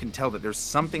guys. And you can tell that there's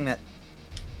something that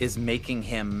is making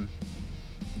him...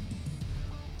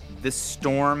 This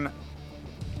storm...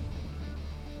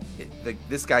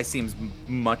 This guy seems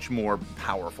much more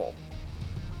powerful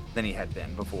than he had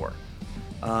been before.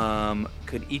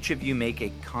 Could each of you make a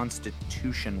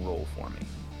constitution roll for me?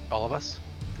 All of us?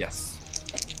 Yes.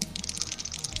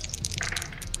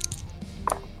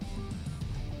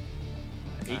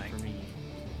 Eight for me.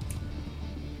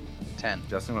 10.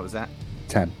 Justin, what was that?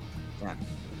 10. 10.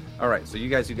 All right, so you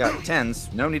guys who got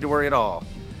 10s, no need to worry at all.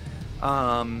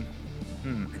 An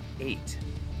 8.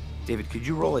 David, could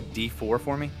you roll a d4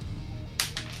 for me?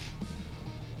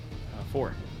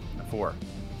 4. A 4.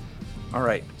 All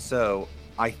right, so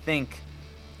I think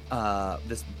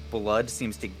this blood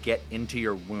seems to get into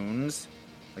your wounds,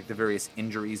 like the various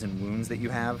injuries and wounds that you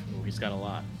have. Oh, he's got a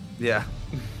lot. Yeah.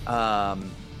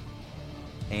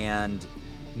 And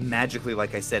magically,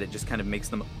 like I said, it just kind of makes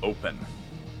them open.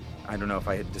 I don't know if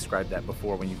I had described that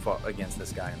before when you fought against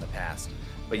this guy in the past.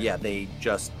 But yeah, you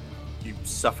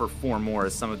suffer 4 more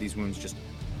as some of these wounds just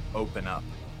open up.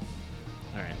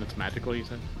 All right, that's magical, you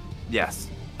said? Yes.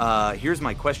 Here's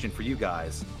my question for you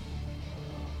guys.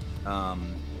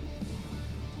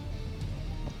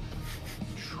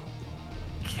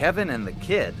 Kevin and the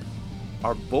kid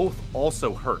are both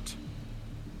also hurt.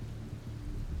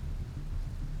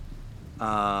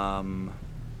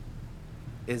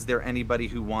 Is there anybody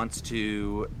who wants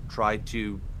to try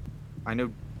to... I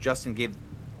know Justin gave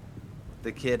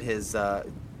the kid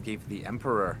gave the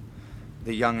emperor,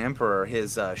 the young emperor,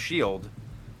 his shield,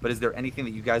 but is there anything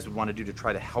that you guys would want to do to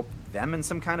try to help them in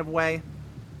some kind of way?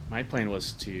 My plan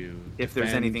was to If there's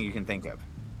defend- anything you can think of.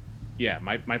 Yeah,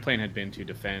 my plan had been to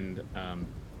defend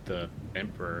the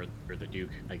emperor, or the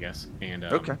duke, I guess, and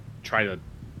Okay. try to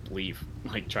leave,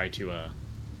 try to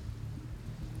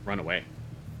run away.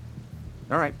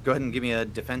 All right, go ahead and give me a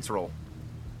defense roll.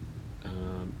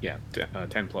 Yeah,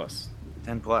 10 plus.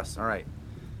 10 plus, all right.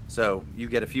 So you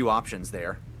get a few options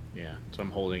there. Yeah, so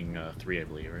I'm holding 3, I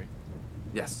believe, right?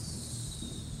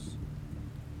 Yes.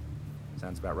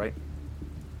 Sounds about right.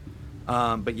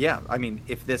 But yeah, I mean,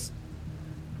 if this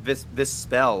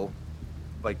spell,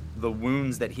 like the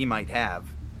wounds that he might have,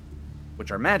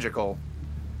 which are magical,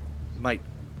 might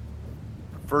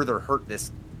further hurt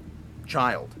this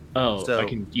child. Oh, So- I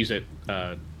can use it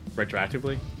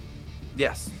retroactively?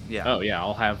 Yes. Yeah. Oh yeah,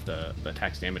 I'll have the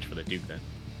tax damage for the Duke then.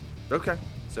 Okay.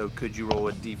 So could you roll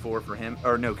a d4 for him?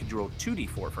 Or no, could you roll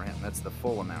 2d4 for him? That's the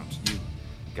full amount. You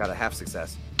got a half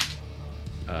success.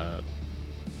 4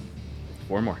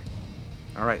 more.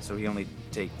 All right. So you only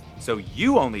take 2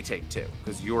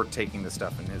 because you're taking the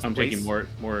stuff in his I'm place. taking more.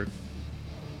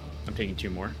 I'm taking 2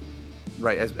 more.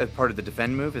 Right, as part of the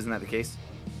defend move, isn't that the case?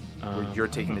 Where you're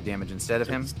taking the I don't know. damage instead of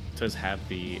him? It says have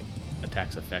the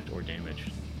attack's effect or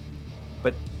damage.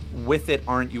 But with it,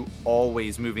 aren't you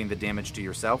always moving the damage to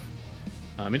yourself?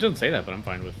 It doesn't say that, but I'm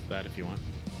fine with that if you want.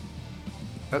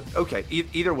 Okay,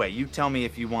 either way, you tell me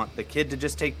if you want the kid to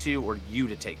just take 2 or you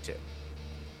to take 2.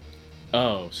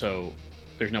 Oh, so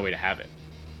there's no way to have it.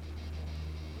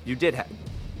 You did have...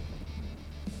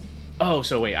 Oh,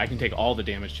 so wait, I can take all the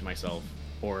damage to myself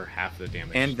or half the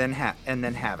damage. And then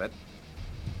have it.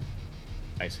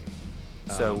 I see.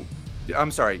 So, I'm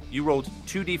sorry, you rolled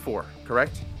 2d4,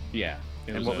 correct? Yeah.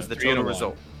 It And what was the 3 and a total 1.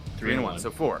 result? 3 and 1,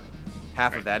 so 4.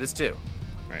 Half of Right. that is 2.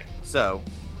 Right. So,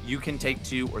 you can take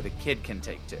 2 or the kid can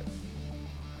take 2.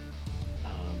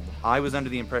 Um, I was under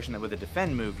the impression that with a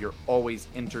defend move, you're always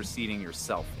interceding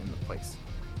yourself in the place.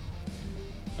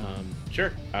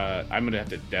 Sure. I'm gonna have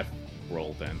to death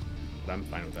roll then, but I'm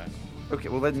fine with that. Okay,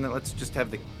 well then let's just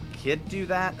have the kid do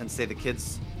that and say the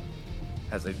kid's,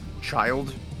 as a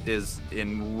child, is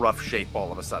in rough shape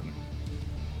all of a sudden.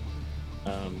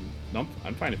 Nope.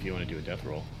 I'm fine if you want to do a death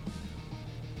roll.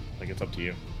 Like it's up to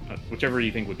you. Whichever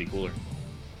you think would be cooler.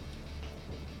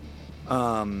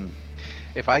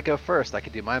 If I go first, I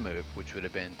could do my move, which would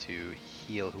have been to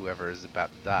heal whoever is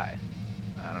about to die.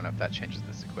 I don't know if that changes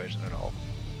this equation at all.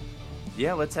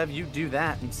 Yeah, let's have you do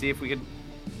that and see if we could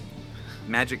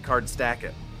magic card stack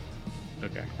it.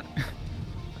 Okay.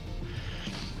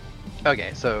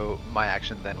 Okay, so my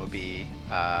action then would be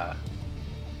to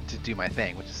do my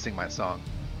thing, which is sing my song.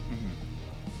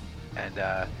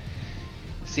 And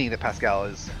seeing that Pascal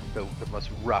is the most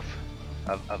rough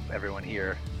of everyone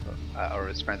here, or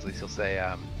his friends at least, he'll say,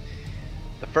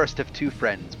 the first of 2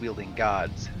 friends wielding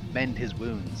gods, mend his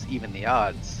wounds, even the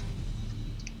odds.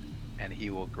 And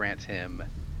he will grant him,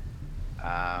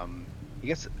 he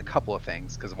gets a couple of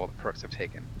things because of all the perks I've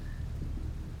taken.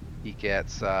 He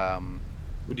gets, Do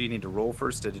you need to roll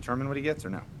first to determine what he gets,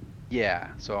 or no? yeah,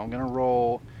 so I'm gonna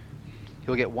roll,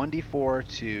 he'll get 1d4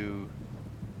 to,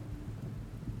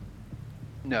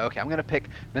 no, okay, I'm gonna pick,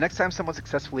 the next time someone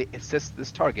successfully assists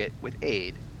this target with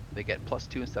aid, they get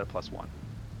 +2 instead of +1.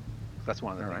 That's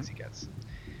one of the things he gets.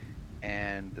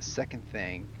 And the second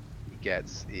thing he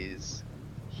gets is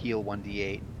heal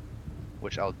 1d8,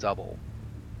 which I'll double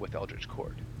with Eldritch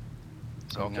Cord.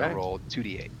 So I'm gonna Okay. roll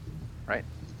 2d8, right?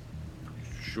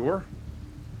 Sure.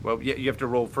 Well, you have to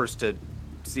roll first to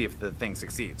see if the thing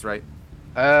succeeds, right?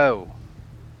 Oh,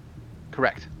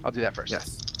 correct. I'll do that first.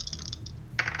 Yes.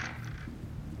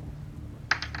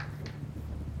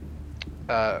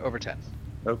 Over 10.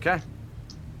 Okay.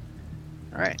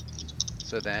 All right.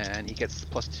 So then he gets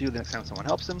 +2 the next time someone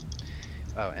helps him.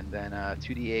 Oh, and then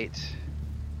 2d8.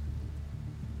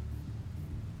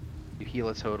 You heal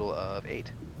a total of 8.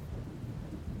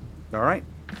 All right.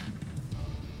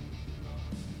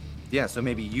 Yeah, so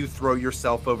maybe you throw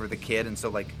yourself over the kid, and so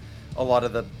like a lot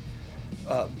of the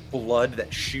blood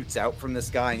that shoots out from this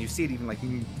guy, and you see it even like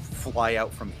fly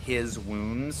out from his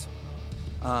wounds.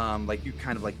 Like you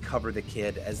kind of like cover the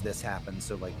kid as this happens,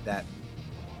 so like that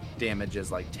damage is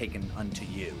like taken unto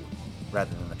you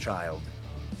rather than the child.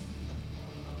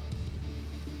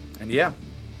 And yeah,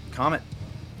 Comet,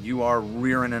 you are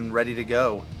rearing and ready to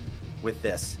go with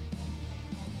this.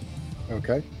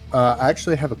 Okay. I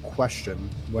actually have a question.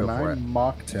 When Go for I it.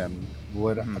 mocked him,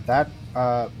 would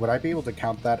would I be able to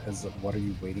count that as what are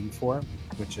you waiting for?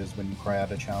 Which is when you cry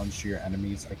out a challenge to your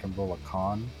enemies, I can roll a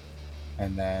con,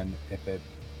 and then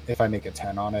if I make a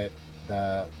 10 on it,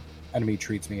 the enemy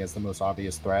treats me as the most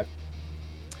obvious threat.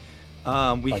 We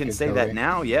Like can a say that Gary?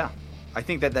 now, yeah. I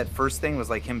think that first thing was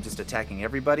like him just attacking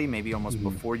everybody, maybe almost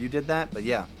before you did that. But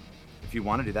yeah, if you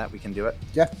want to do that, we can do it.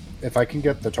 Yeah, if I can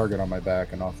get the target on my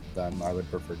back and off them, I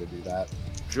would prefer to do that.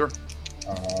 Sure.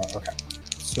 Okay,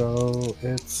 so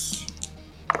that's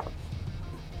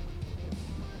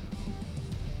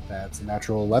a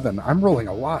natural 11. I'm rolling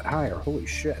a lot higher. Holy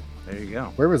shit! There you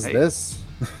go. Where was Hey, this?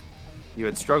 You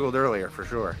had struggled earlier for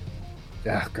sure.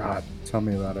 Yeah, God, tell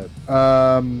me about it.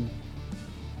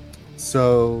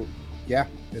 So yeah,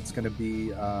 it's gonna be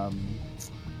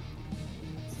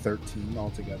 13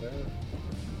 altogether,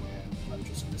 and I'm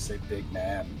just gonna say big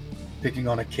man picking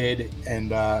on a kid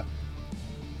and a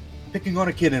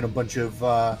bunch of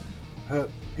hurt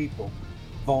people,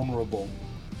 vulnerable.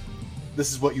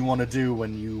 This is what you want to do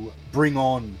when you bring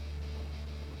on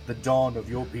the dawn of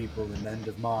your people and end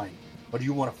of mine? Or do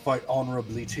you want to fight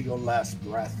honorably to your last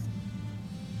breath?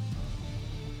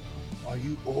 Are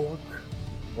you orc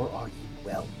or are you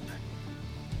whelp?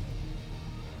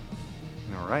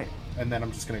 All right. And then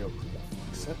I'm just gonna go, who the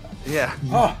fuck said that? Yeah.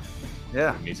 Ah!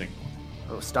 Yeah. Amazing.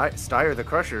 Oh, Styr the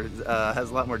Crusher has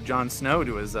a lot more Jon Snow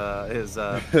to his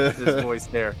voice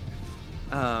there.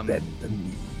 Bend the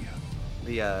knee.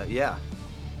 Yeah.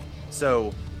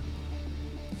 So,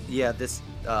 yeah, this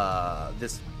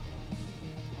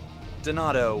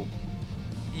Donato,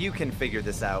 you can figure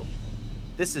this out.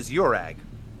 This is Urag.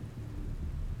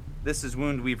 This is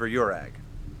Woundweaver Urag.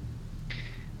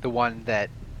 The one that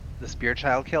the Spear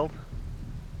Child killed?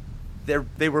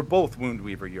 They were both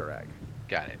Woundweaver Urag.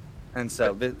 Got it. And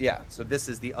so, so this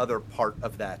is the other part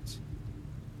of that.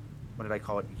 What did I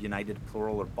call it? United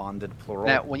plural or bonded plural?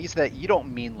 Now, when you say that, you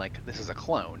don't mean like this is a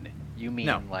clone. You mean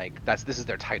No. like this is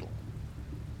their title.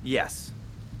 Yes.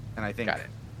 And I think Got it.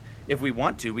 if we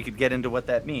want to, we could get into what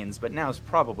that means, but now's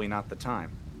probably not the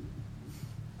time.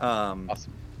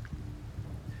 Awesome.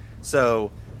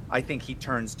 So I think he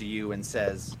turns to you and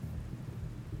says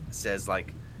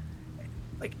like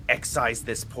excise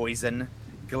this poison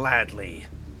gladly.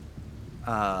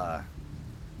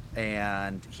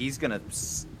 And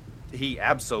he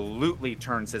absolutely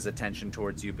turns his attention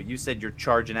towards you, but you said you're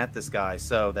charging at this guy,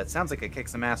 so that sounds like a kick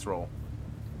some ass roll.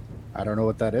 I don't know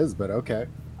what that is, but okay.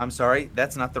 I'm sorry,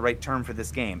 that's not the right term for this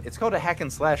game. It's called a hack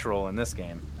and slash roll in this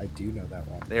game. I do know that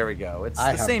one. There we go. It's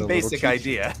I the have same the little basic cheat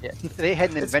idea. Yeah, they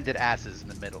hadn't invented asses in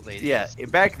the middle. They Yeah,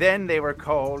 just- back then they were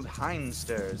called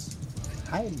Heinsters.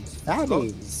 Heinz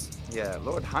fatties. Yeah,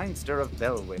 Lord Heinster of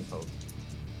Bellwaypole.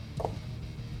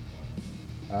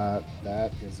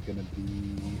 That is gonna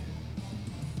be.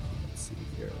 Let's see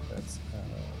here. That's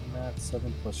Nat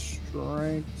 7 plus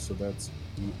strength, so that's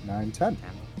 8, 9, 10.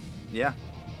 Yeah.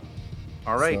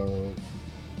 All right. So,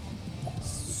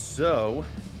 So,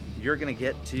 you're going to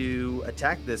get to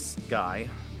attack this guy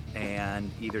and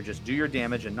either just do your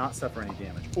damage and not suffer any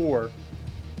damage, or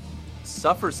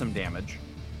suffer some damage,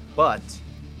 but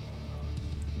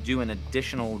do an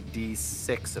additional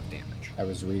d6 of damage. I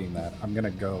was reading that. I'm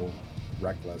gonna go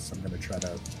reckless. I'm gonna try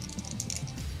to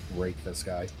rake this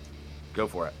guy. Go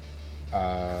for it.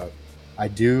 I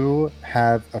do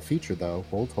have a feature though.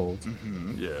 Hold.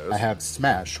 Mm-hmm. Yes. I have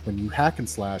Smash. When you hack and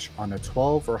slash on a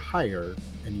 12 or higher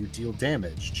and you deal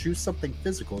damage, choose something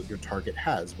physical your target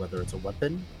has, whether it's a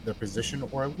weapon, their position,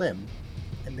 or a limb,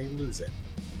 and they lose it.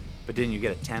 But didn't you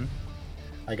get a 10?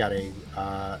 I got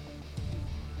a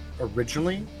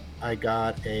originally I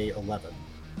got a 11,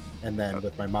 and then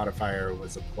with my modifier it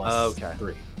was a plus Okay.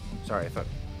 3. Sorry, I thought.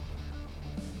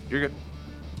 You're good.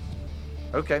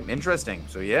 Okay, interesting.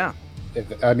 So yeah,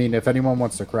 If anyone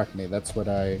wants to correct me, that's what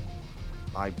I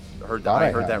heard Thought that. I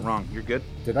I heard that had. wrong. You're good.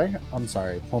 did. I'm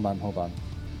sorry. Hold on.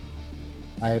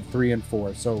 I had 3 and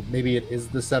 4, so maybe it is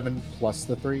the 7 plus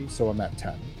the 3, so I'm at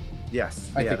 10. Yes.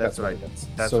 I yeah, think that's what it is.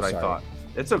 That's So what I sorry. thought.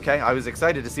 It's okay. I was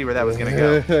excited to see where that was gonna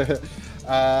go.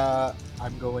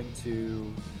 I'm going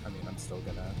to. I'm still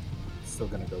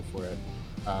gonna go for it.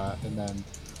 And then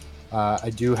I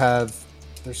do have.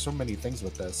 There's so many things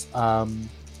with this.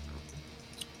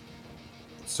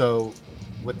 So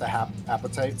with the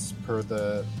appetites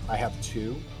I have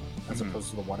 2 as Mhm. opposed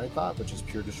to the 1 I thought, which is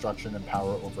pure destruction and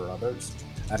power over others.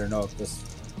 I don't know if this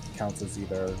counts as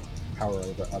either power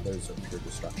over others or pure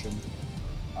destruction.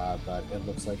 But it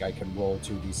looks like I can roll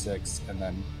 2d6 and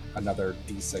then another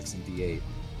d6 and d8,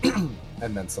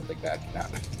 and then something bad can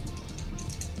happen.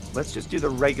 Let's just do the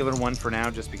regular one for now,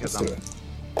 just because Let's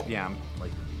do I'm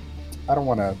like, I don't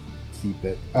want to keep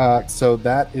it. So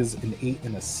that is an 8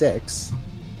 and a 6.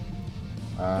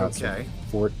 So Okay.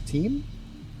 14.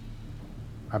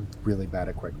 I'm really bad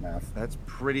at quick math. that's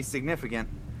pretty significant.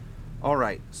 All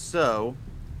right, so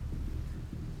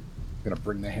I'm gonna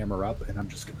bring the hammer up and I'm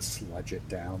just gonna sludge it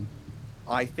down.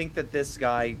 I think that this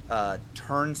guy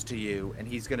turns to you and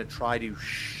he's going to try to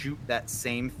shoot that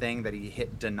same thing that he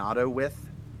hit Donato with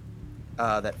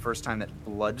that first time, that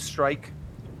blood strike,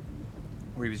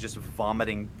 where he was just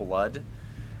vomiting blood.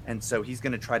 And so he's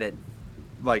going to try to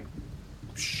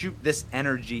shoot this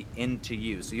energy into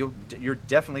you. So you're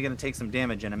definitely going to take some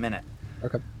damage in a minute.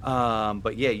 Okay.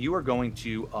 But yeah, you are going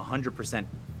to 100%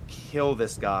 kill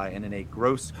this guy, and in a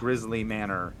gross, grisly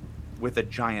manner with a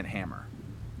giant hammer.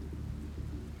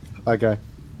 Okay.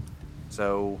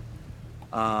 So,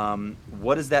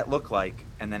 what does that look like?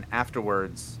 And then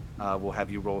afterwards, we'll have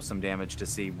you roll some damage to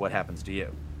see what happens to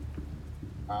you.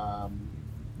 I'm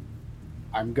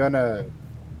gonna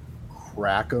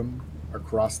crack him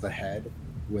across the head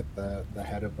with the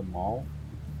head of the maul,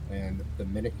 and the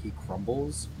minute he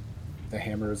crumbles, the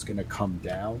hammer is going to come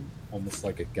down, almost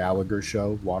like a Gallagher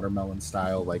show, watermelon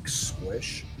style, like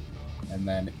squish. And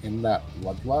then in that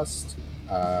bloodlust,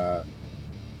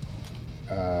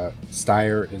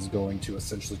 Steyer is going to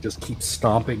essentially just keep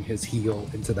stomping his heel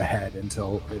into the head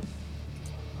until it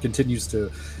continues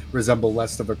to resemble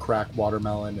less of a cracked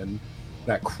watermelon, and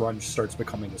that crunch starts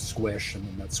becoming a squish, and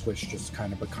then that squish just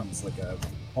kind of becomes like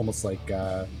almost like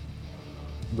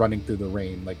running through the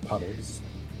rain, like puddles.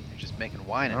 You're just making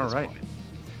wine at this point.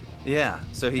 Yeah.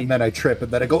 So he. And then I trip,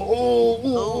 and then I go,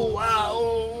 oh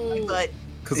wow, But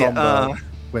because yeah, all the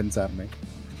wind's at me.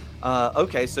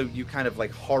 okay, so you kind of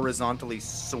like horizontally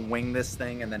swing this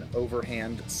thing and then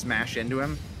overhand smash into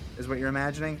him, is what you're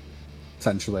imagining?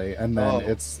 Essentially, and then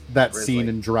it's that Grizzly. scene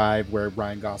in Drive where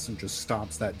Ryan Gosling just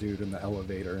stomps that dude in the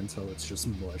elevator until it's just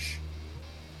mush.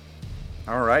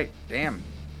 All right, damn.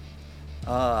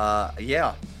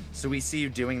 Yeah. So we see you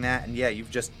doing that, and yeah,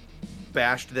 you've just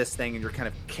bashed this thing, and you're kind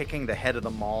of kicking the head of the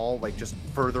mall, like just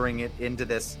furthering it into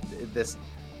this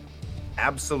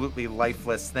absolutely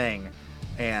lifeless thing.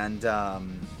 And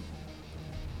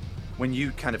when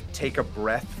you kind of take a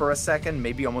breath for a second,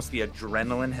 maybe almost the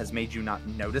adrenaline has made you not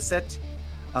notice it,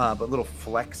 but little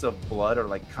flecks of blood are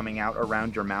like coming out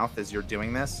around your mouth as you're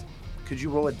doing this. Could you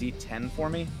roll a d10 for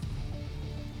me?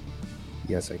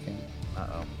 Yes, I can.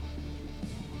 Uh-oh.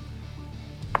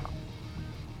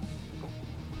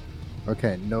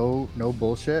 Okay, no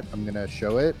bullshit. I'm gonna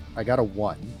show it. I got a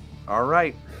 1. All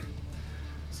right.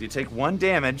 So you take 1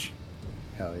 damage.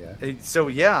 Hell yeah. So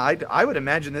yeah, I would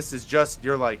imagine this is just,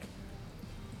 you're like,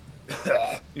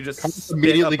 you just I'm spit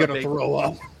immediately up a gonna big- throw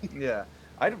up. Yeah.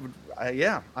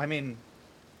 I mean,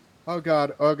 Oh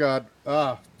god. Oh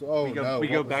no. we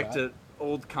go what was back that? to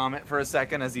old Comet for a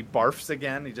second as he barfs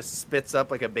again. He just spits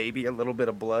up like a baby, a little bit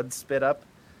of blood spit up,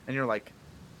 and you're like,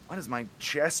 why does my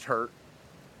chest hurt?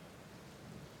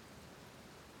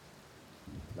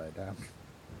 Lie down.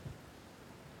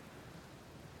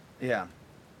 Yeah.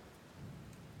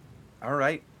 All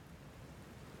right.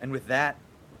 And with that,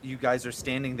 you guys are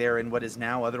standing there in what is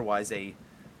now otherwise a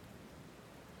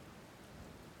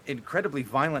incredibly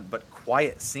violent but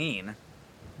quiet scene,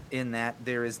 in that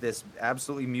there is this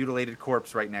absolutely mutilated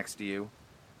corpse right next to you,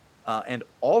 and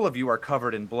all of you are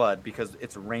covered in blood because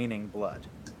it's raining blood.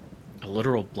 A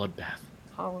literal bloodbath.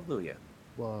 Hallelujah.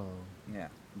 Whoa. Yeah,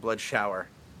 blood shower.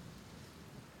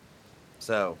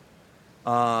 So,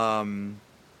 okay,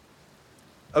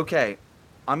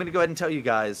 I'm gonna go ahead and tell you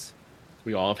guys,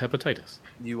 We all have hepatitis.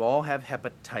 you all have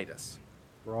hepatitis.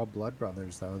 We're all blood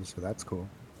brothers though, so that's cool.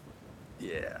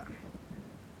 Yeah.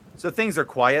 So things are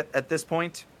quiet at this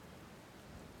point.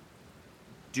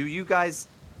 Do you guys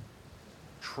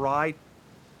try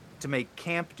to make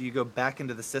camp? Do you go back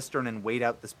into the cistern and wait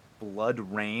out this blood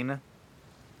rain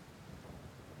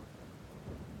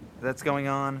that's going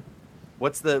on?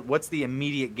 What's the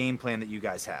immediate game plan that you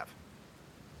guys have?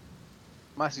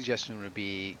 My suggestion would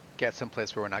be get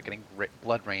someplace where we're not getting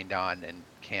blood rained on and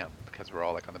camp, because we're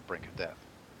all like on the brink of death.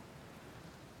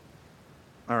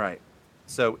 All right.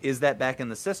 So is that back in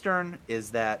the cistern?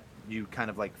 Is that you kind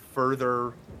of like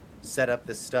further set up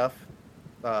this stuff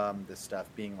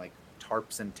being like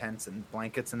tarps and tents and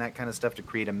blankets and that kind of stuff to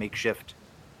create a makeshift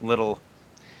little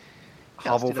Yeah, let's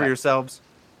hovel do for that. yourselves?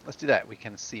 Let's do that. We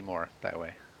can see more that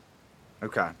way.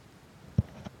 Okay.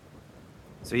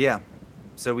 So yeah.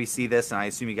 So we see this, and I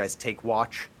assume you guys take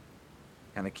watch,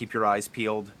 kind of keep your eyes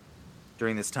peeled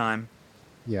during this time.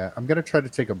 Yeah, I'm gonna try to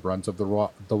take a brunt of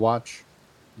the watch,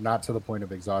 not to the point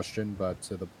of exhaustion, but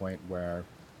to the point where,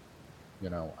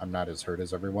 I'm not as hurt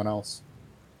as everyone else.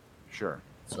 Sure.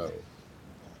 So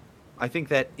I think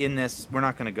that in this, we're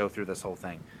not going to go through this whole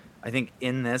thing. I think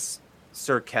in this,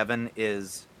 Sir Kevin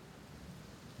is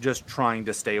just trying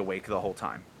to stay awake the whole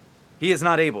time. He is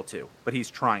not able to, but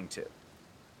he's trying to.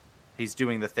 He's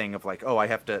doing the thing of like, oh, I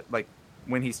have to, like,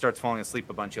 when he starts falling asleep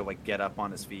a bunch, he'll like get up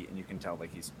on his feet, and you can tell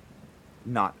like he's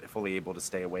not fully able to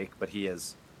stay awake, but he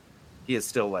is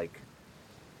still like,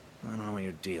 I don't know what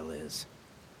your deal is.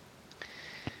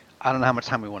 I don't know how much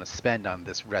time we want to spend on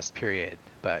this rest period,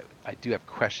 but I do have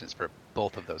questions for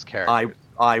both of those characters.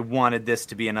 I wanted this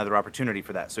to be another opportunity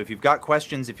for that. So if you've got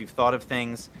questions, if you've thought of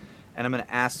things, and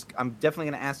I'm definitely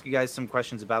going to ask you guys some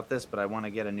questions about this, but I want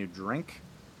to get a new drink.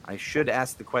 I should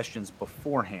ask the questions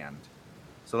beforehand.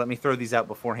 So let me throw these out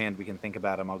beforehand. We can think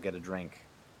about them. I'll get a drink.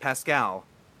 Pascal,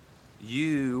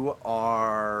 you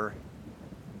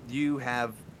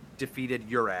have defeated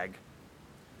Urag.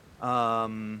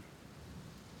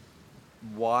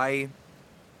 Why,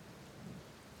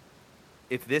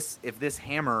 if this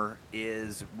hammer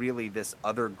is really this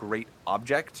other great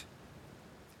object,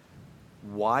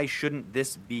 why shouldn't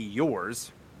this be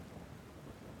yours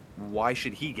why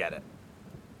should he get it?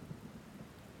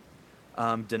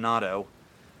 Donato,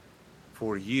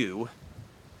 for you,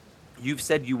 you've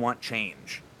said you want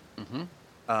change.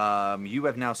 Mm-hmm. You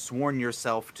have now sworn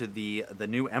yourself to the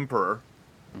new emperor.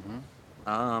 Mm-hmm.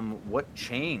 What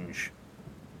change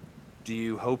do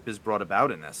you hope is brought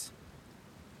about in this?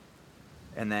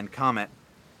 And then Comet,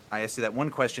 I asked you that one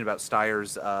question about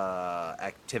Steyer's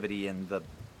activity in the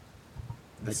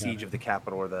siege of the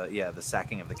capital, or the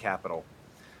sacking of the capital.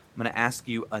 I'm going to ask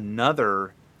you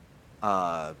another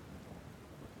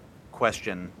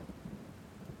question.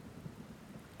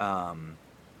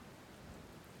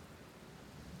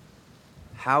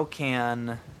 How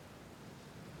can...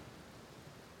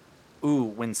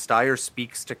 when Steyer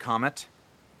speaks to Comet,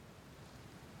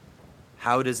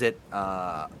 how does it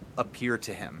appear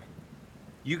to him?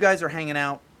 You guys are hanging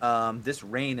out. This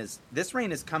rain is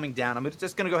coming down. I'm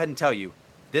just going to go ahead and tell you.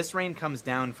 This rain comes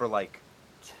down for like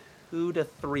 2 to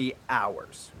 3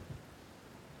 hours.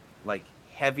 Like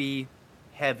heavy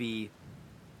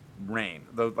rain.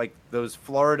 Those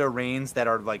Florida rains that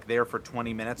are like there for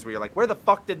 20 minutes where you're like, where the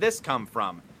fuck did this come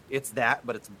from? It's that,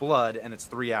 but it's blood and it's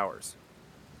 3 hours.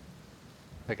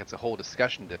 Like it's a whole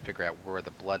discussion to figure out where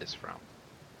the blood is from.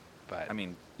 But I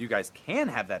mean, you guys can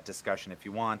have that discussion if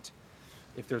you want.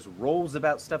 If there's rolls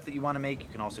about stuff that you want to make, you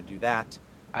can also do that.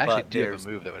 I actually but do have there's- a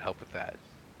move that would help with that,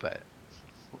 but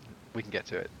we can get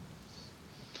to it.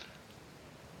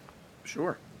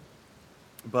 Sure.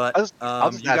 But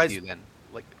I'll just you ask guys, you then.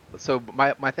 Like, so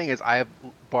my thing is, I have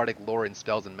bardic lore and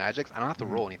spells and magics. I don't have to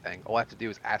roll anything. All I have to do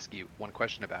is ask you one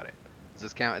question about it. Does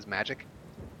this count as magic?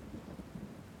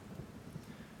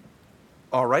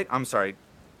 all right. I'm sorry,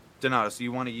 Donato. So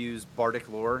you want to use bardic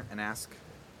lore and ask?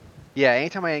 Yeah.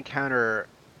 Anytime I encounter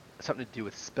something to do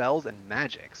with spells and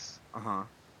magics,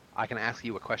 I can ask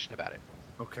you a question about it.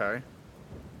 Okay.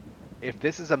 If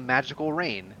this is a magical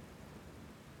rain,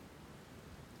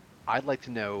 I'd like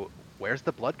to know where's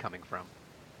the blood coming from.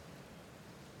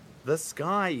 The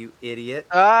sky, you idiot.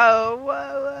 Oh,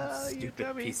 whoa, you Stupid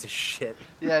dummy. piece of shit.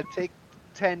 Yeah, take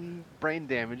 10 brain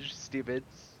damage, stupid.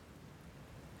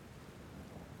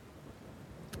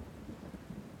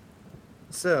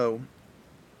 So,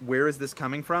 where is this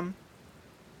coming from?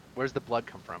 Where's the blood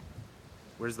come from?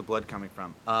 Where's the blood coming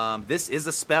from? This is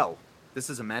a spell. This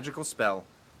is a magical spell.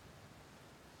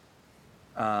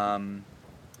 And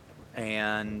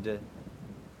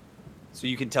so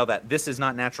you can tell that this is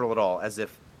not natural at all, as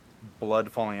if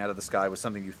blood falling out of the sky was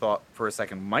something you thought for a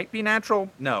second might be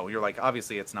natural. No, you're like,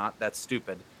 obviously it's not. That's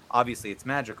stupid. Obviously it's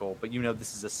magical, but you know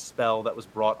this is a spell that was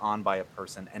brought on by a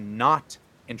person and not,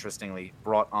 interestingly,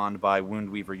 brought on by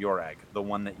Woundweaver Yorag, the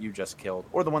one that you just killed,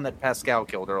 or the one that Pascal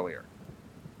killed earlier.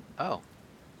 Oh.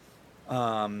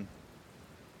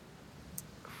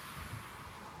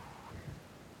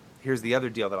 Here's the other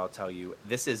deal that I'll tell you.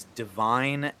 This is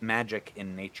divine magic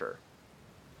in nature.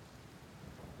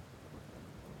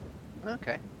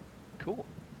 Okay. Cool.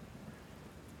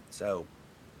 So,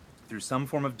 through some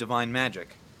form of divine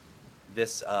magic,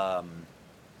 this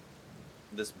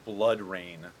this blood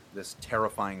rain, this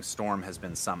terrifying storm has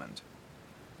been summoned.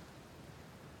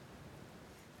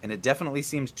 And it definitely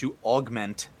seems to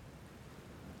augment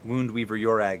Woundweaver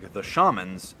Yorag, the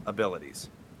shaman's abilities.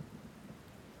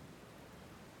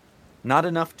 Not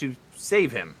enough to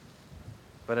save him,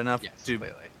 but enough Yes, to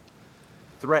clearly.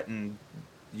 threaten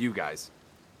you guys.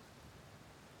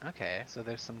 Okay, so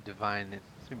there's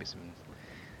maybe some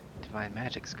divine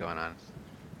magics going on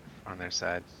their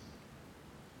side.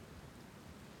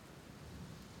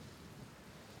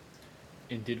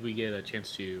 And did we get a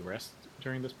chance to rest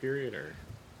during this period, or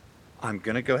I'm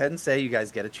gonna go ahead and say you guys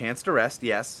get a chance to rest.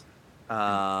 Yes.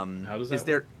 how does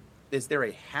that Is there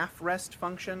a half rest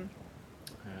function?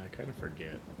 I kind of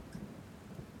forget.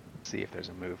 See if there's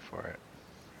a move for it.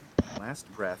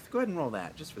 Last breath. Go ahead and roll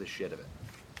that just for the shit of it.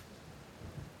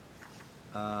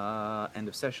 End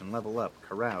of session. Level up.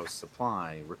 Carouse.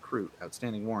 Supply. Recruit.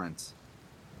 Outstanding warrants.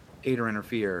 Aid or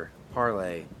interfere.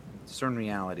 Parlay. Discern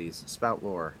realities. Spout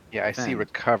lore. Yeah, I see defend.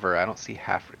 recover. I don't see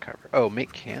half recover. Oh,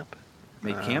 make camp.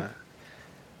 Make camp.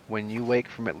 When you wake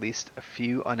from at least a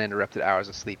few uninterrupted hours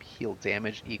of sleep, heal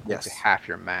damage equal to Yes. half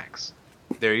your max.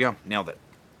 There you go. Nailed it.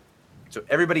 So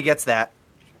everybody gets that,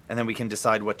 and then we can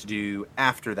decide what to do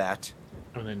after that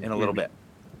And then in a little bit.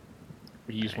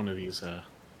 We use one of these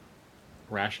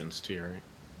rations too, right?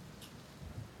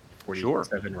 Sure.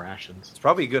 47 rations. It's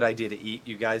probably a good idea to eat.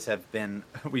 You guys have been,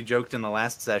 we joked in the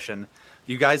last session,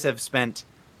 you guys have spent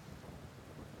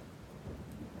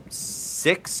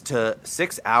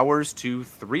 6 hours to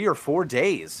 3 or 4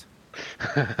 days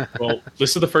Well,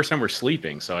 this is the first time we're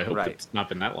sleeping, so I hope Right. it's not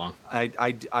been that long.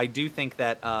 I do think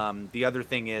that the other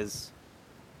thing is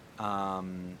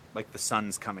like the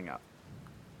sun's coming up.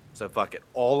 So fuck it.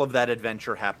 All of that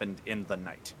adventure happened in the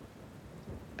night.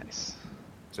 Nice.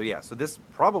 So yeah, so this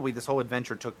whole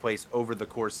adventure took place over the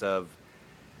course of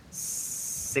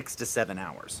 6 to 7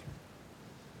 hours.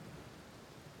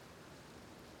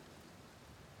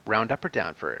 Round up or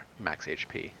down for max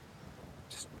HP?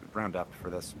 Just round up for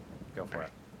this. Go for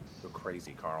it. Go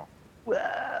crazy, Carl.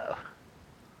 Whoa.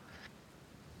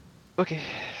 Okay.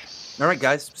 All right,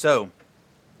 guys. So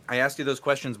I asked you those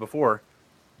questions before.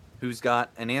 Who's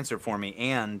got an answer for me?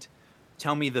 And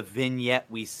tell me the vignette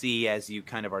we see as you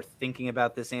kind of are thinking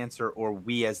about this answer, or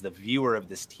we as the viewer of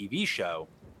this TV show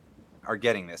are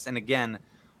getting this. And again,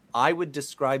 I would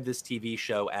describe this TV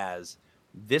show as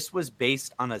this was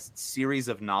based on a series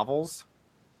of novels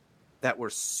that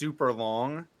were super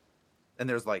long, and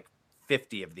there's like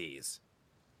 50 of these.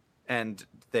 And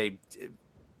they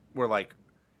were like,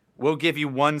 we'll give you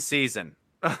one season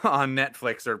on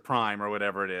Netflix or Prime or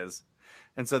whatever it is.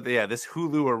 And so, yeah, this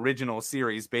Hulu original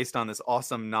series based on this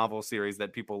awesome novel series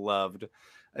that people loved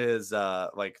is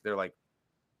like, they're like,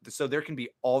 so there can be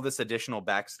all this additional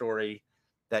backstory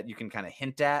that you can kind of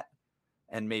hint at.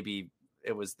 And maybe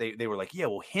it was, they were like, yeah,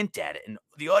 we'll hint at it and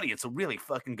the audience will really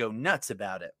fucking go nuts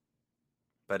about it.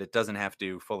 But it doesn't have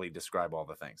to fully describe all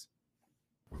the things.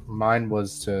 Mine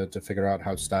was to figure out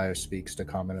how Steyer speaks to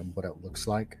Comet and what it looks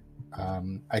like.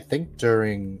 I think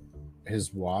during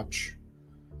his watch,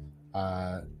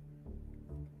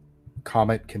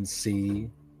 Comet can see,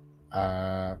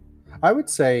 I would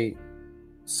say,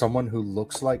 someone who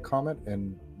looks like Comet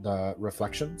in the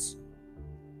reflections,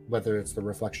 whether it's the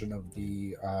reflection of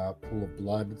the pool of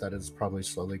blood that is probably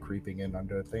slowly creeping in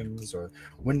under things, or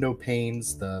window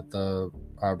panes, the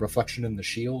reflection in the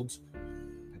shield,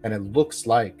 and it looks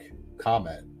like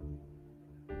Comet,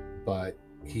 but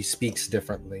he speaks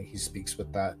differently. He speaks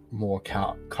with that more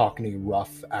Cockney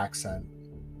rough accent.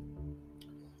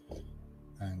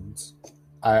 And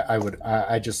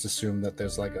I just assume that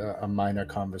there's like a minor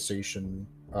conversation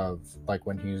of like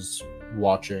when he's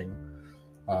watching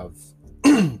of,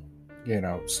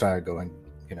 Steyer going,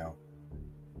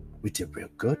 we did real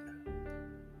good.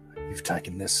 You've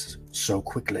taken this so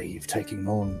quickly. You've taken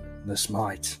on this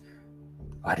might.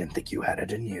 I didn't think you had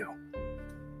it in you.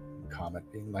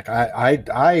 Comet being like,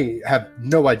 I have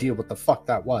no idea what the fuck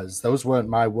that was. Those weren't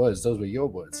my words. Those were your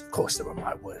words. Of course they were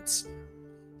my words.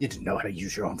 You didn't know how to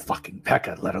use your own fucking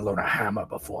pecker, let alone a hammer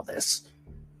before this.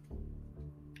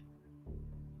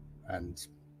 And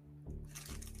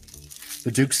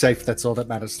the Duke's safe. That's all that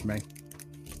matters to me.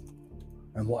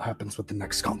 And what happens with the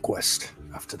next conquest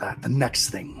after that? The next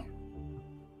thing.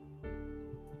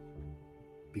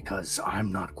 Because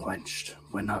I'm not quenched.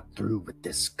 We're not through with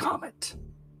this Comet.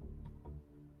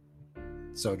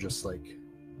 So just like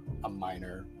a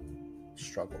minor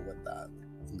struggle with that.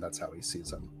 And that's how he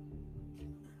sees him.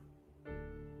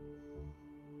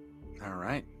 All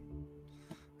right.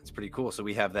 That's pretty cool. So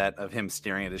we have that of him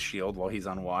staring at his shield while he's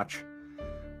on watch.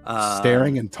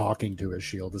 Staring and talking to his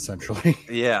shield, essentially.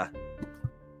 Yeah.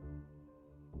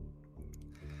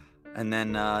 And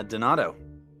then Donato.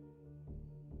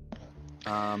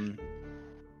 Yeah,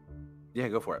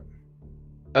 go for it.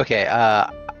 Okay,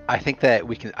 I think that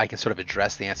I can sort of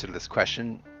address the answer to this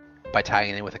question by tying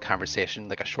it in with a conversation,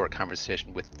 like a short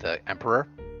conversation with the Emperor.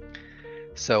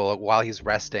 So while he's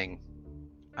resting,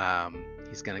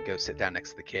 he's gonna go sit down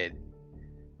next to the kid.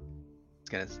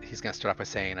 He's gonna start off by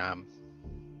saying,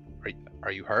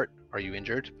 "Are you hurt? Are you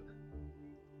injured?"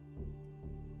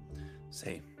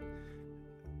 Say.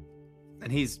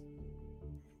 And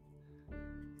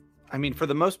I mean, for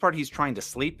the most part, he's trying to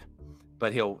sleep,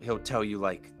 but he'll tell you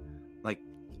like,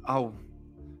 I'll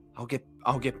get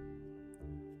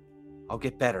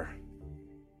better.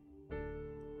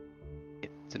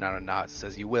 Donato nods,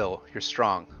 says, "You will. You're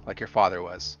strong, like your father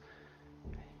was.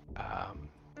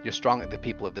 You're strong like the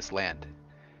people of this land,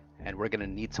 and we're gonna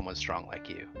need someone strong like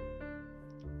you."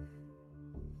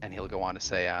 And he'll go on to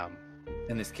say,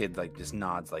 and this kid like just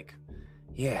nods like,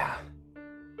 yeah.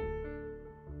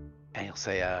 And he'll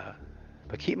say,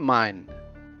 but keep in mind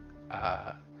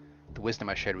the wisdom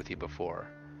I shared with you before.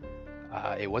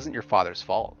 It wasn't your father's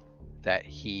fault that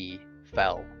he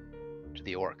fell to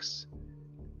the orcs.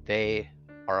 They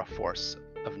are a force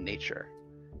of nature,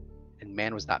 and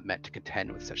man was not meant to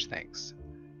contend with such things.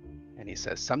 And he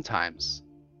says, sometimes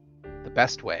the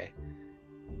best way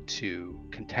to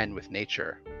contend with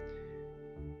nature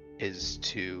is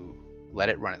to let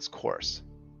it run its course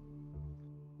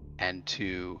and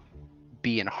to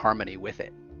be in harmony with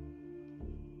it.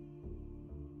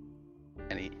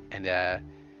 And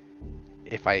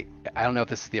if I don't know if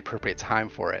this is the appropriate time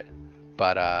for it,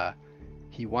 but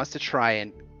he wants to try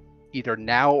and either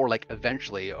now or like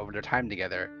eventually over their time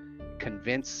together,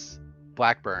 convince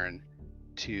Blackburn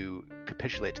to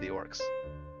capitulate to the orcs,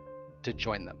 to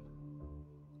join them.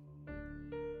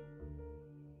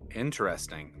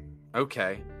 Interesting.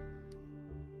 Okay.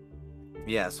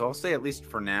 Yeah, so I'll say at least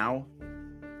for now,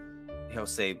 he'll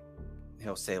say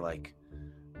like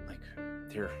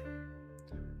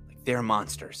they're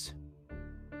monsters.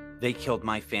 They killed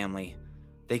my family.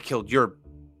 They killed your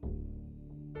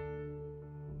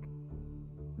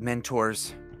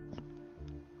mentors.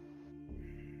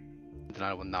 Then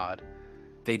I will nod.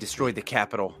 They destroyed the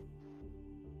capital.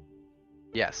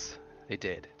 Yes, they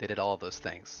did. They did all of those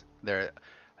things. They're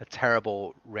a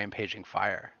terrible rampaging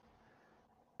fire,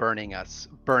 burning us,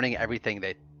 burning everything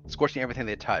scorching everything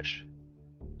they touch.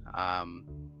 And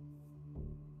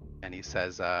he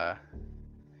says,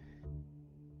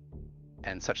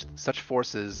 and such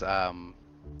forces,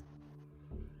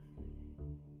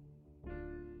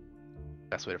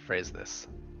 best way to phrase this,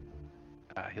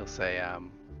 he'll say,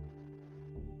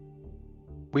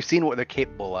 we've seen what they're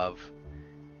capable of,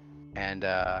 and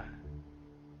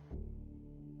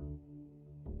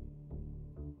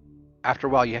after a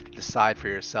while you have to decide for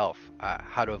yourself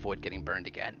how to avoid getting burned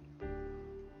again,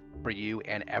 for you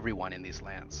and everyone in these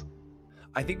lands.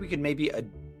 I think we could maybe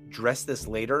address this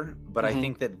later, but I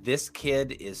think that this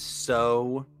kid is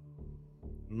so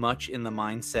much in the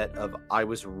mindset of I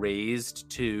was raised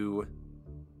to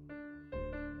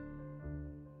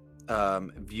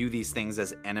view these things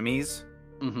as enemies.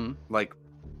 Like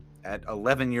at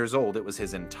 11 years old, it was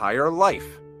his entire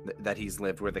life that he's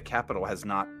lived where the capital has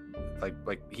not,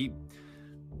 like he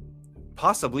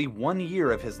possibly 1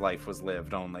 year of his life was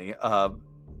lived only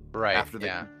Right. after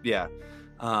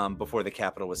before the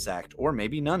capital was sacked, or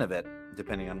maybe none of it,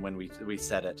 depending on when we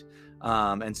said it.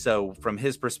 And so from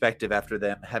his perspective, after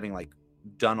them having like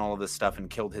done all of this stuff and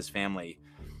killed his family,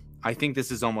 I think this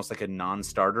is almost like a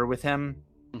non-starter with him.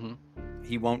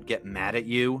 He won't get mad at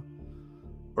you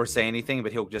or say anything,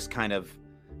 but he'll just kind of,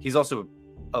 he's also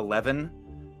 11,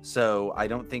 so I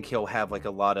don't think he'll have like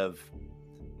a lot of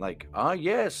like,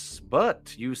 yes,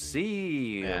 but you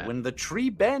see, when the tree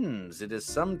bends, it is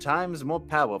sometimes more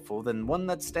powerful than one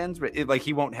that stands. Like,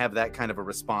 he won't have that kind of a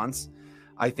response.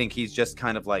 I think he's just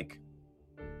kind of like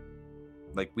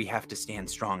we have to stand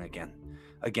strong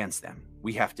against them.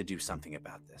 We have to do something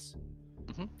about this.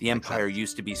 The Empire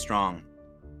used to be strong.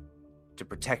 To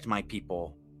protect my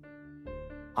people,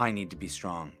 I need to be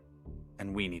strong,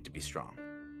 and we need to be strong.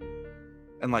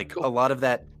 And like a lot of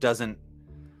that doesn't.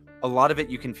 A lot of it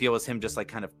you can feel is him just like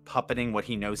kind of puppeting what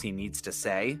he knows he needs to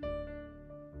say.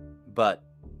 But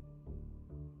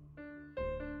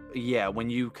yeah, when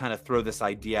you kind of throw this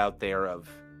idea out there of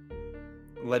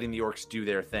letting the orcs do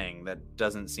their thing, that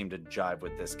doesn't seem to jive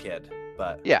with this kid.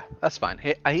 But yeah, that's fine.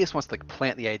 He just wants to like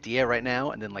plant the idea right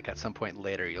now, and then like at some point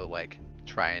later you'll like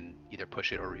try and either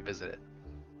push it or revisit it.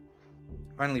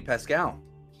 Finally, Pascal.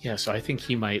 Yeah, so I think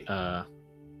he might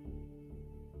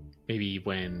maybe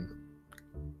when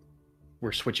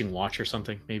we're switching watch or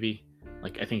something, maybe.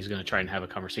 Like, I think he's going to try and have a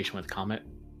conversation with Comet.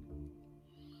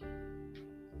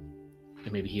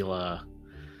 And maybe he'll,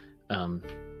 doesn't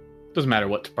matter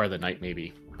what part of the night,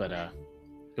 maybe, but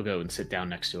he'll go and sit down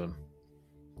next to him.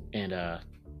 And I'm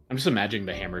just imagining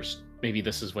the hammers. Maybe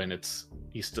this is when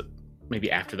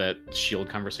maybe after that shield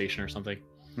conversation or something.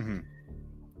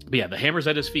 But yeah, the hammer's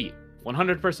at his feet,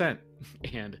 100%.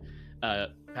 And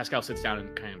Pascal sits down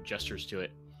and kind of gestures to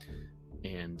it.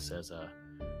 And says,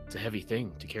 it's a heavy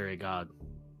thing to carry a god.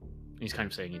 And he's kind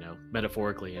of saying,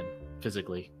 metaphorically and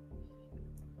physically.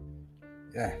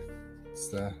 Yeah,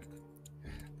 this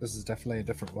is definitely a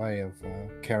different way of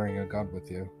carrying a god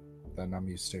with you than I'm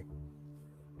used to.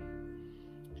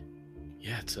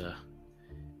 Yeah,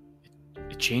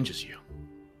 it changes you.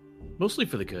 Mostly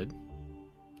for the good.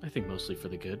 I think mostly for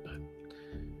the good, but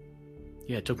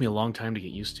yeah, it took me a long time to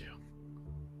get used to.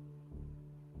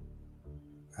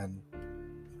 And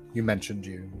you mentioned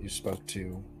you spoke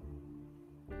to,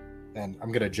 and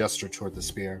I'm going to gesture toward the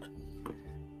spear.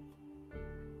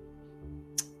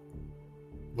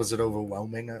 Was it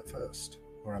overwhelming at first,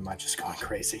 or am I just going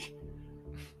crazy?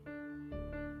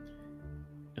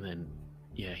 And then,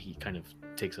 yeah, he kind of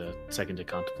takes a second to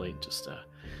contemplate. Just,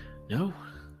 no,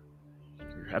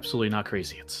 you're absolutely not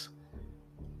crazy. It's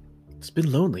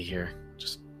been lonely here.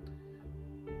 Just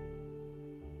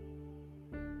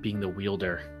being the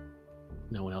wielder.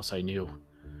 No one else I knew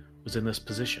was in this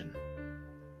position.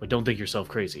 But don't think yourself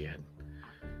crazy, Ed.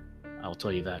 I'll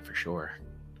tell you that for sure.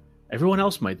 Everyone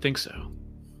else might think so.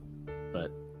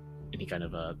 But in he kind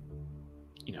of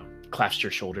clasps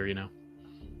your shoulder,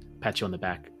 pats you on the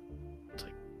back. It's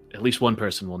like, at least one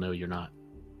person will know you're not.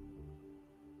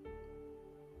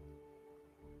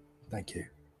 Thank you.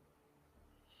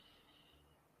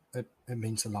 It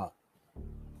means a lot.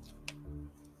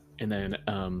 And then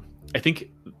I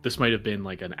think this might have been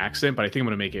like an accident, but I think I'm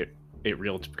going to make it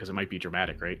real because it might be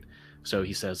dramatic, right? So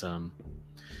he says,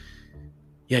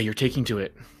 yeah, you're taking to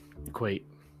it quite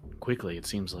quickly. It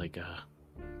seems like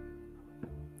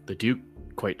the Duke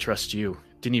quite trusts you.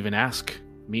 Didn't even ask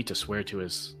me to swear to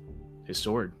his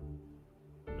sword,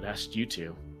 but asked you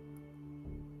to.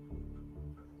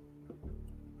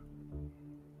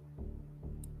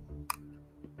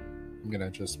 I'm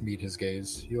gonna just meet his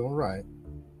gaze. You all right?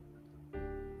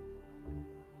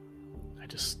 I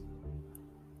just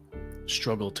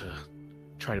struggle to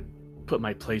try to put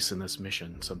my place in this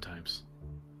mission sometimes.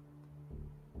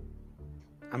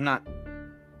 I'm not.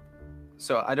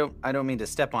 So I don't mean to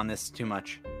step on this too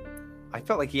much. I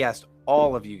felt like he asked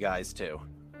all of you guys to.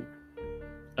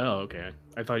 Oh, okay.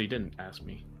 I thought he didn't ask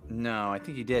me. No, I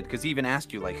think he did, because he even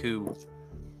asked you like who,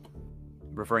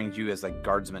 referring to you as like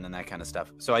guardsmen and that kind of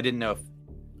stuff. So I didn't know if.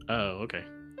 Oh, okay.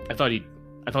 I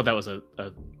thought that was a.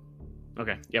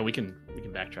 Okay, yeah, we can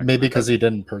backtrack. Maybe because he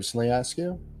didn't personally ask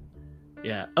you.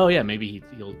 Yeah. Oh, yeah. Maybe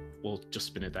we'll just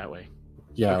spin it that way.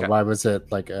 Yeah. Okay. Why was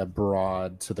it like a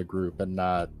broad to the group and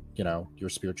not your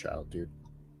spear child, dude?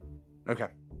 Okay.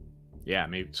 Yeah.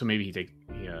 Maybe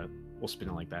we'll spin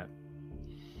it like that.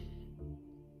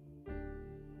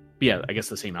 But yeah, I guess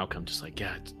the same outcome. Just like,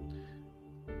 yeah,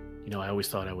 I always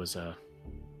thought I was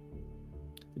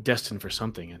destined for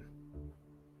something, and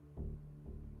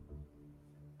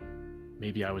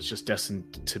maybe I was just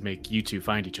destined to make you two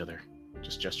find each other.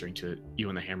 Just gesturing to you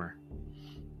and the hammer.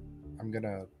 I'm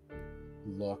gonna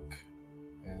look,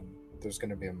 and there's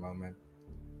gonna be a moment,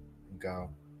 and go,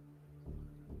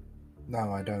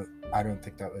 no, I don't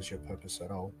think that was your purpose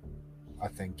at all. I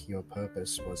think your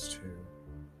purpose was to,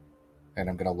 and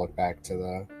I'm gonna look back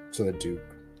to the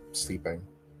Duke sleeping.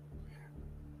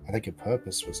 I think your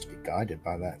purpose was to be guided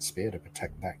by that spear to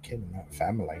protect that kid and that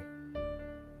family.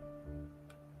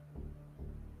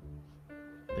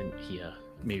 Then he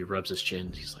maybe rubs his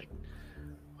chin. He's like,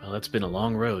 well, that's been a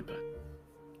long road, but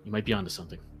you might be onto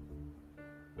something.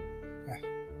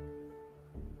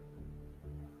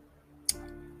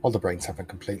 All the brains haven't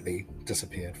completely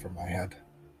disappeared from my head.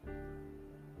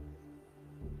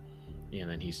 Yeah,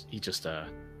 and then he just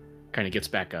kind of gets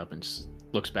back up and just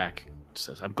looks back and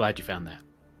says, I'm glad you found that.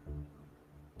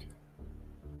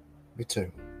 Me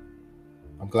too.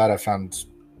 I'm glad I found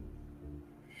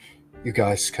you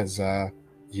guys, because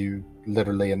you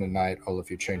literally in the night, all of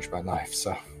you changed my life,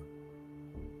 so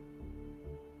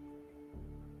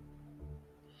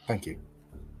thank you.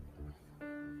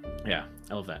 Yeah,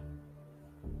 I love that.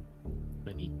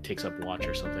 Then he takes up watch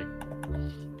or something.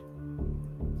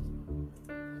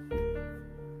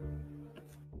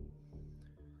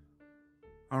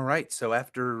 All right. So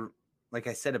after, like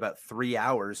I said, about 3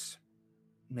 hours,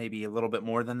 maybe a little bit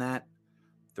more than that,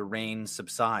 the rain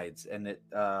subsides, and it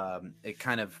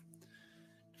kind of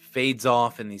fades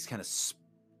off in these kind of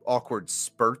awkward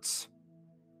spurts,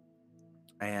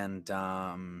 and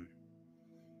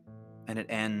it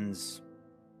ends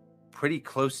pretty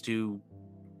close to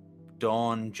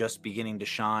dawn just beginning to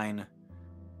shine.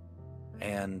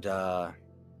 And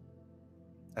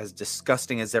as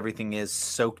disgusting as everything is,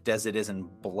 soaked as it is in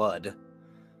blood,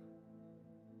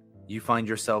 you find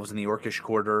yourselves in the Orcish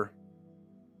Quarter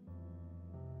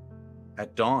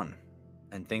at dawn,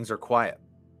 and things are quiet.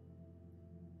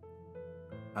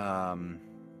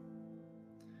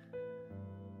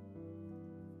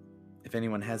 If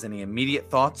anyone has any immediate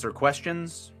thoughts or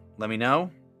questions, let me know.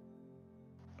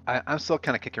 I'm still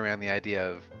kind of kicking around the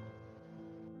idea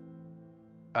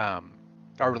of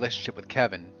our relationship with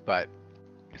Kevin, but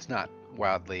it's not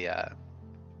wildly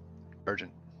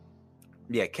urgent.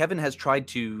 Yeah, Kevin has tried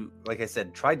to, like I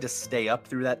said, stay up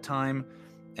through that time,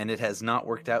 and it has not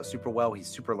worked out super well. He's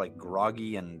super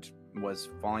groggy and was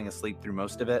falling asleep through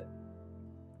most of it.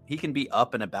 He can be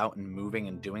up and about and moving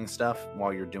and doing stuff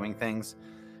while you're doing things.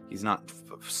 He's not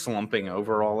slumping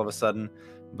over all of a sudden,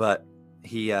 but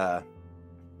he's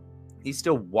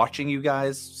still watching you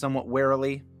guys somewhat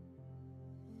warily.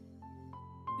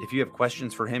 If you have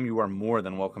questions for him, you are more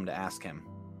than welcome to ask him.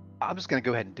 I'm just gonna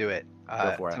go ahead and do it.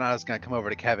 Go for it. Tanada's gonna come over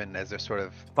to Kevin as they're sort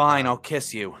of Fine, I'll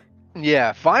kiss you.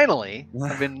 Yeah, finally.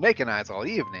 I've been making eyes all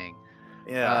evening.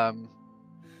 Yeah.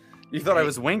 You thought I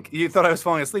was You thought I was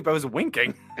falling asleep. I was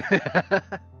winking.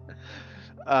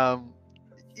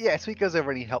 Yeah, so he goes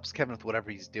over and he helps Kevin with whatever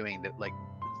he's doing to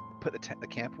put the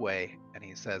camp away, and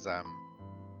he says,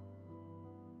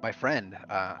 My friend,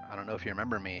 I don't know if you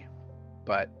remember me,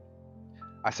 but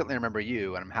I certainly remember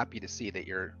you, and I'm happy to see that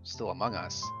you're still among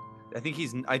us. I think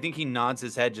he nods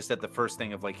his head just at the first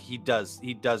thing of like he does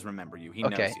remember you. He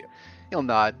Okay. knows you. He'll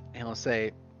nod, and he'll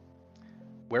say,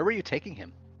 "Where were you taking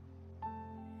him?"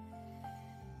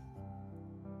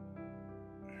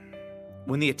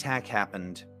 When the attack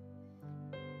happened,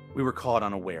 we were caught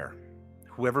unaware.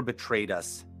 Whoever betrayed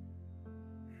us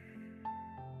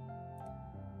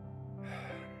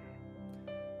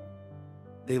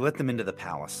they let them into the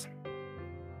palace.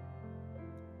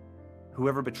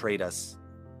 Whoever betrayed us,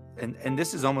 and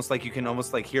this is almost like you can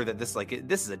almost like hear that this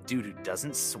is a dude who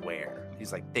doesn't swear.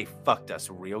 He's like, they fucked us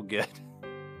real good.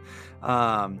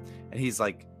 And he's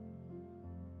like,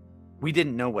 we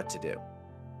didn't know what to do.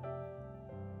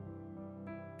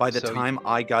 By the time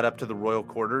I got up to the royal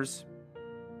quarters,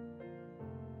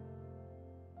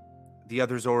 the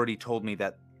others already told me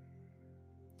that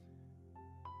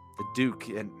the Duke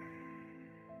and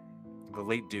the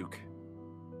late Duke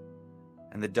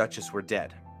and the Duchess were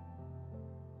dead.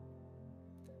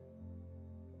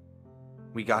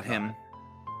 We got him,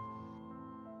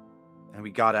 and we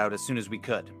got out as soon as we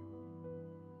could.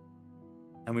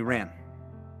 And we ran.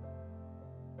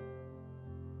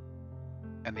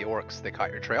 And the orcs, they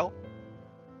caught your trail?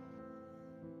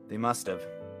 They must have.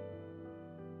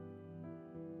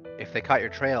 If they caught your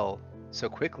trail so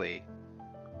quickly,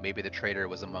 maybe the traitor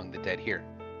was among the dead here.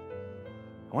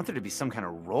 I want there to be some kind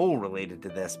of role related to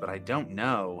this, but I don't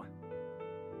know.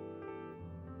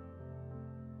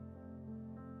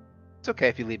 It's okay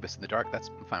if you leave us in the dark. I'm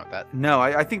fine with that. No,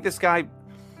 I think this guy...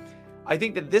 I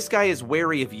think that this guy is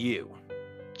wary of you.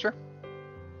 Sure.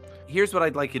 Here's what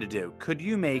I'd like you to do. Could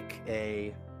you make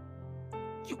a...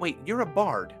 Wait, you're a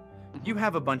bard. You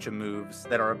have a bunch of moves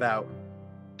that are about,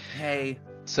 hey,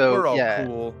 so we're all yeah,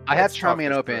 cool. I have Let's talk Charming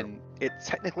and this Open.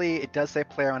 It does say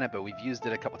player on it, but we've used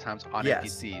it a couple times on Yes.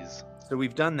 NPCs. So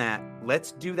we've done that.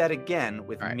 Let's do that again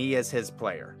with All right. me as his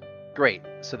player. Great.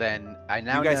 So then I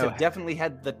now You guys know have definitely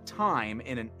had the time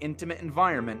in an intimate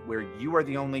environment where you are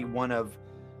the only one of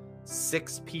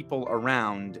 6 people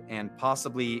around, and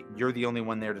possibly you're the only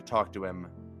one there to talk to him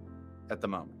at the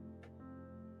moment.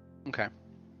 Okay.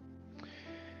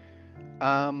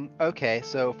 Okay,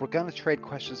 so if we're gonna trade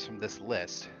questions from this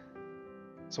list,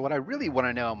 so what I really want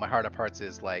to know in my heart of hearts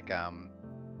is like,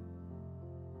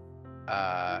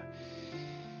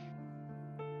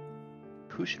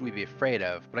 who should we be afraid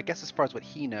of? But I guess as far as what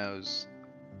he knows,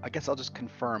 I guess I'll just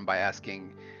confirm by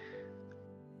asking.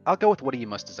 I'll go with what do you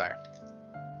most desire?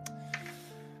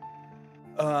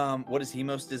 What does he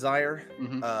most desire?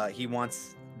 Mm-hmm. He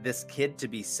wants this kid to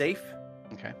be safe.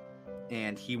 Okay.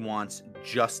 And he wants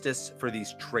justice for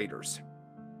these traitors.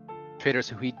 Traitors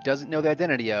who he doesn't know the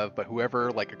identity of, but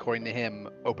whoever, like according to him,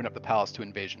 opened up the palace to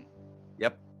invasion.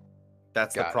 Yep.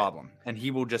 That's the Got it. problem. And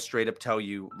he will just straight up tell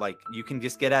you, like, you can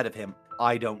just get out of him.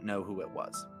 I don't know who it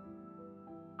was.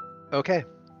 Okay.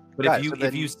 But Got if it. you So then-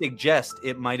 if you suggest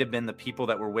it might have been the people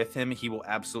that were with him, he will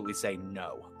absolutely say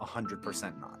no,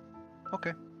 100% not.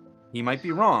 Okay. He might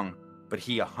be wrong, but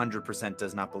he 100%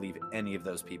 does not believe any of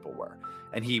those people were.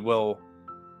 And he will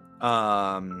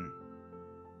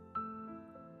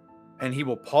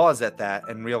pause at that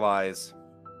and realize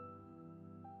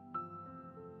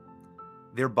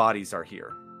their bodies are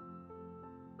here.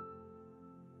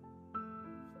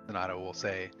 Donato will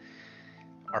say,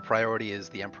 our priority is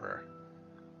the Emperor.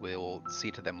 We'll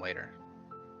see to them later.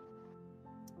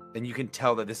 And you can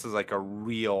tell that this is like a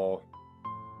real...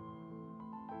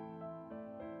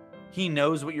 He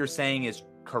knows what you're saying is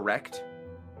correct,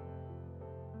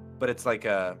 but it's like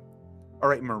all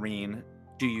right, Marine,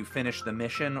 do you finish the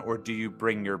mission or do you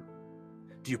bring your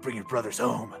brothers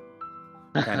home?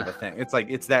 Kind of a thing. It's like,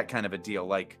 it's that kind of a deal.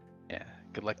 Like, Yeah.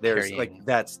 Good luck there's carrying. like,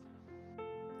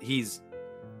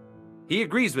 he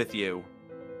agrees with you,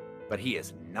 but he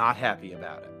is not happy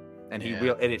about it. And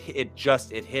Yeah. it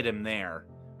hit him there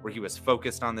where he was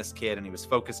focused on this kid and he was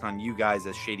focused on you guys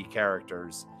as shady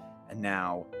characters. And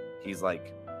now he's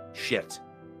like, shit,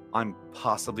 I'm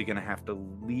possibly going to have to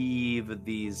leave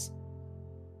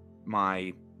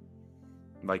my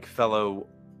like fellow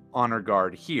honor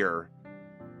guard here.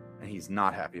 And he's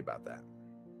not happy about that.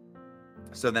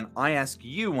 So then I ask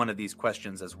you one of these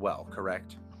questions as well,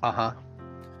 correct? Uh-huh.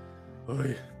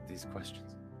 These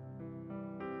questions.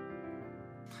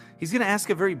 He's going to ask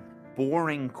a very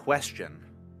boring question.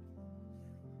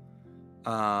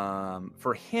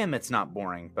 For him, it's not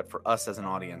boring, but for us as an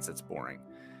audience, it's boring.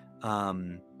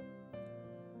 How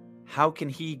can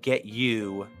he get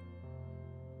you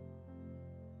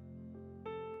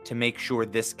to make sure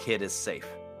this kid is safe?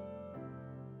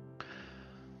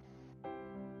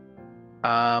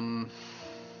 Um,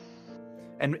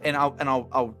 And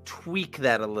I'll tweak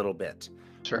that a little bit.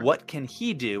 sure. What can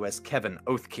he do as Kevin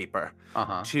Oathkeeper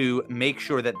Uh-huh. to make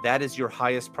sure that that is your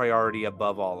highest priority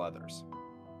above all others?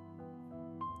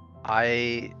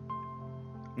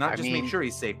 Not I just mean- make sure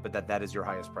he's safe, but that is your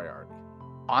highest priority.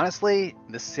 Honestly,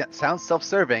 this sounds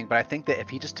self-serving, but I think that if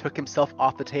he just took himself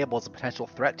off the table as a potential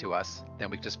threat to us, then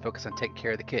we could just focus on taking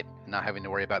care of the kid and not having to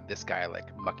worry about this guy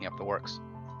like mucking up the works.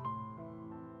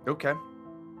 Okay.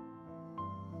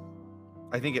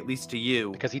 I think at least to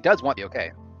you, Because he does want the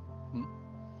okay.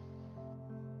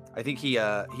 I think he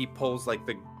pulls like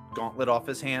the gauntlet off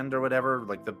his hand or whatever,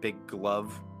 like the big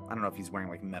glove. I don't know if he's wearing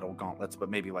like metal gauntlets, but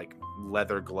maybe like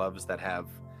leather gloves that have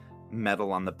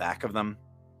metal on the back of them.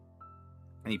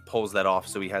 And he pulls that off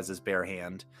so he has his bare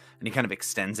hand, and he kind of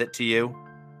extends it to you,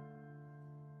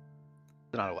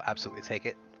 Donato will absolutely take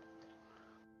it.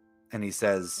 and he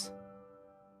says,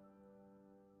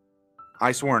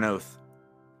 "I swore an oath,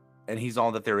 and he's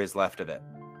all that there is left of it.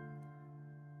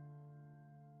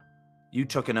 You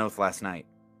took an oath last night.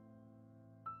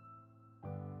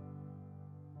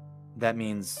 That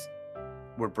means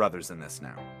we're brothers in this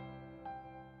now.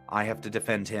 I have to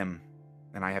defend him,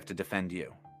 and I have to defend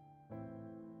you."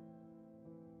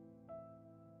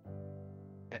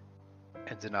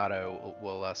 And Donato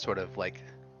will sort of like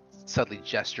subtly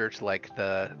gesture to like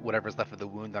the whatever's left of the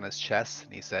wound on his chest,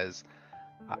 and he says,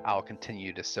 I'll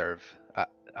continue to serve.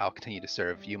 I'll continue to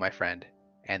serve you, my friend,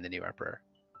 and the new emperor."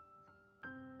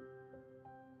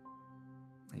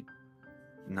 He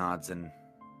nods and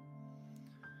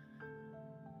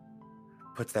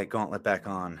puts that gauntlet back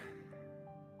on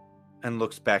and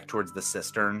looks back towards the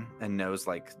cistern and knows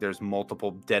like there's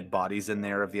multiple dead bodies in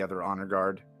there of the other honor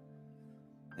guard.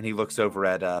 And he looks over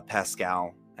at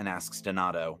Pascal and asks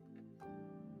Donato,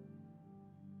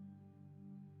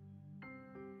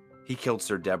 "He killed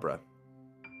Sir Deborah.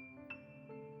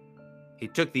 He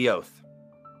took the oath.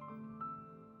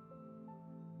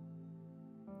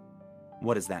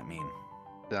 What does that mean?"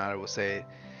 Donato will say,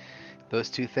 "Those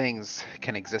two things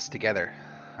can exist together,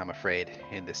 I'm afraid,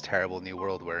 in this terrible new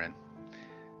world we're in."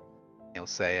 He'll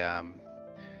say, in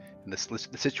the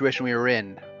situation we were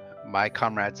in, my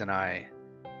comrades and I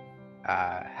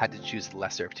had to choose the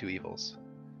lesser of two evils.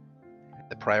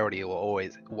 The priority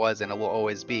was and it will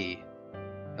always be,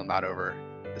 he'll nod over,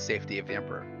 the safety of the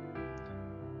emperor.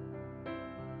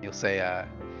 He'll say,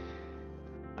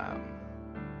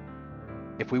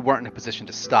 if we weren't in a position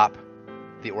to stop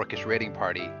the Orcish raiding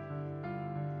party,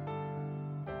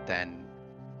 then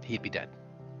he'd be dead.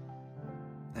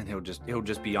 And he'll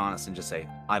just be honest and just say,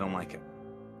 "I don't like it."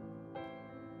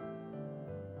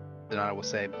 Donato will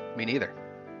say, "Me neither."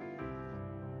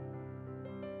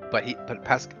 But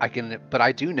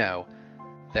I do know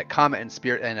that Comet and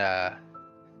Spirit and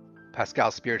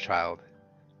Pascal Spirit Child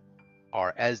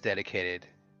are as dedicated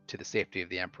to the safety of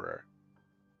the Emperor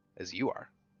as you are.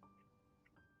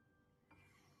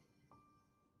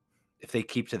 If they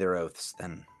keep to their oaths,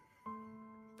 then.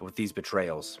 But with these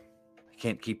betrayals, I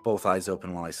can't keep both eyes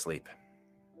open while I sleep.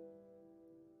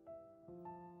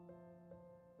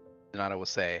 Donato will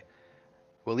say,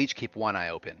 "We'll each keep one eye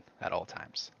open at all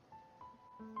times."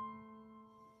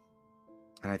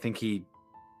 And I think he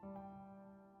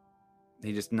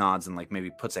just nods and like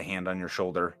maybe puts a hand on your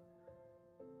shoulder.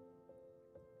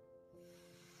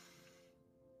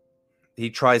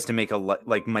 He tries to make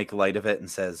make light of it and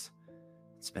says,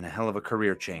 "It's been a hell of a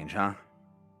career change, huh?"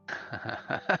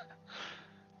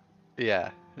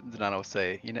 Yeah, Donato will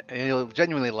say, and he'll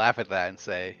genuinely laugh at that and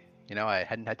say, "I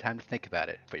hadn't had time to think about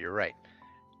it, but you're right.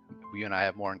 You and I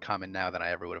have more in common now than I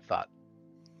ever would have thought."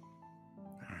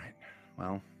 All right.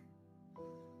 Well,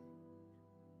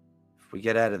 if we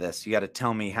get out of this, you got to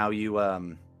tell me how you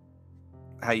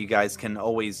guys can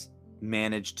always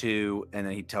manage to. And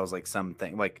then he tells like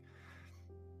something like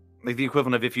the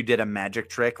equivalent of if you did a magic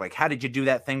trick, like how did you do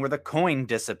that thing where the coin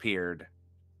disappeared?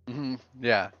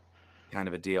 Yeah, Kind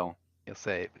of a deal. he'll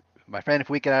say, "My friend, if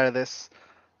we get out of this,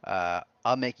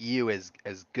 I'll make you as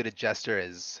good a jester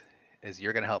as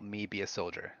you're gonna help me be a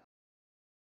soldier."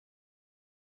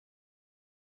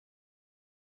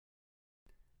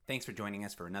 Thanks for joining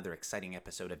us for another exciting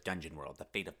episode of Dungeon World, The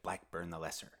Fate of Blackburn the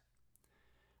Lesser.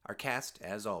 Our cast,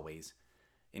 as always,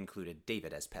 included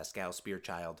David as Pascal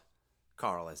Spearchild,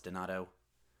 Carl as Donato,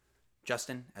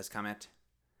 Justin as Comet,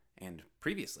 and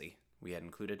previously we had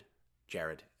included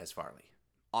Jared as Farley.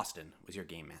 Austin was your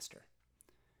game master.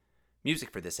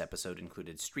 Music for this episode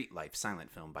included Street Life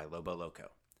silent film by Lobo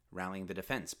Loco, Rallying the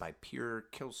Defense by Pierre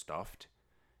Kilstoft,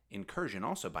 Incursion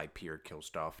also by Pierre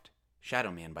Kilstoft,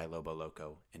 Shadowman by Lobo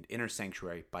Loco, and Inner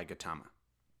Sanctuary by Gautama.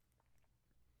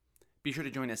 Be sure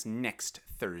to join us next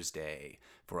Thursday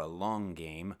for a long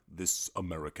game, This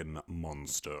American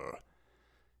Monster.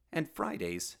 And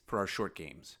Fridays for our short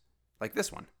games, like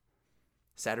this one.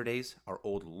 Saturdays, our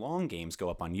old long games go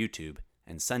up on YouTube,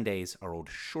 and Sundays, our old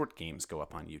short games go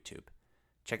up on YouTube.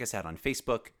 Check us out on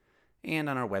Facebook and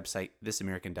on our website,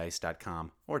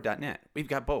 thisamericandice.com or .net. We've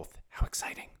got both. How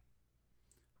exciting.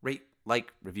 Rate,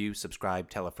 like, review, subscribe,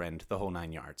 tell a friend, the whole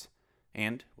 9 yards.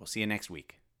 And we'll see you next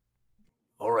week.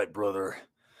 All right, brother.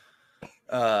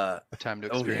 Time to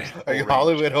Oh, experience. yeah. the Are you full range.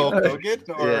 Hollywood Hulk Hogan,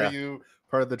 or Yeah. are you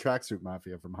part of the tracksuit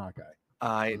mafia from Hawkeye?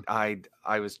 I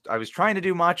was trying to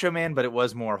do Macho Man, but it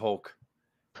was more Hulk.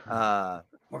 Let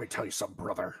me tell you something,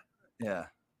 brother. Yeah.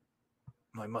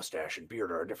 My mustache and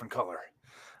beard are a different color.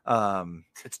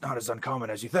 It's not as uncommon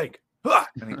as you think. Ah!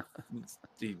 And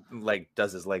he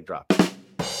does his leg drop.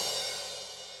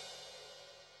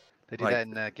 They do like- that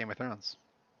in Game of Thrones,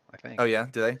 I think. Oh yeah,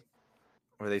 do they?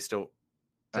 Or are they still?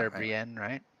 Sarah I- Brienne,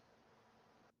 right?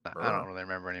 I don't really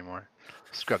remember anymore.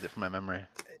 Scrubbed it from my memory.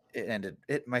 It ended.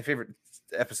 My favorite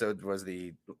episode was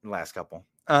the last couple.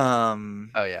 Oh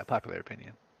yeah, popular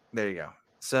opinion. There you go.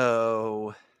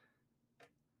 So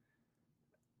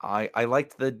I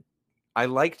liked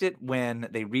it when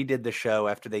they redid the show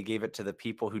after they gave it to the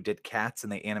people who did Cats,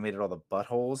 and they animated all the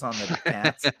buttholes on the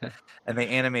cats, and they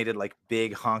animated like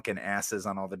big honking asses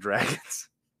on all the dragons.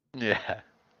 Yeah.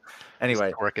 Anyway,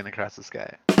 Just working across the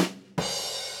sky.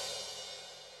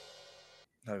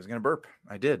 I was gonna burp.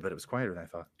 I did, but it was quieter than I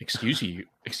thought. Excuse you.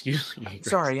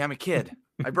 Sorry, I'm a kid.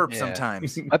 I burp Yeah.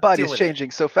 sometimes. My body Deal is with it.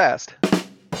 changing so fast.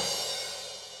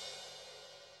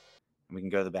 We can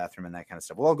go to the bathroom and that kind of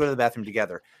stuff. We'll all go to the bathroom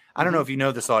together. I don't know if you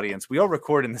know this audience. We all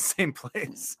record in the same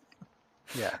place.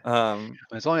 Yeah.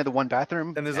 There's only the one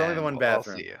bathroom. And there's only the one we'll all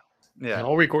bathroom. see you. We Yeah.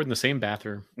 all record in the same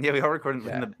bathroom. Yeah, we all record in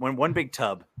Yeah. the one big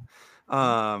tub.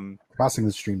 Crossing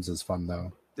the streams is fun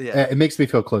though. Yeah. It makes me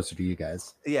feel closer to you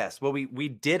guys. Yes. Well, we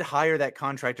did hire that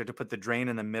contractor to put the drain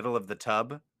in the middle of the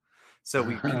tub, so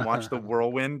we can watch the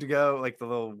whirlwind go, like the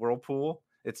little whirlpool.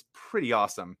 It's pretty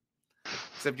awesome.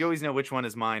 Except you always know which one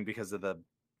is mine because of the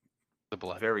The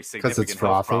blood. very it's significant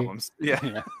health frothy. problems. Yeah.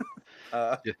 Yeah.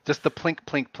 Yeah, just the plink,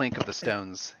 plink, plink of the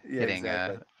stones Yeah, hitting.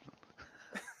 exactly.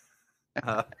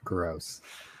 Gross.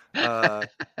 Why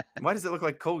does it look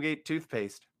like Colgate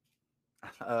toothpaste?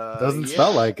 Doesn't yeah.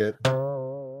 smell like it.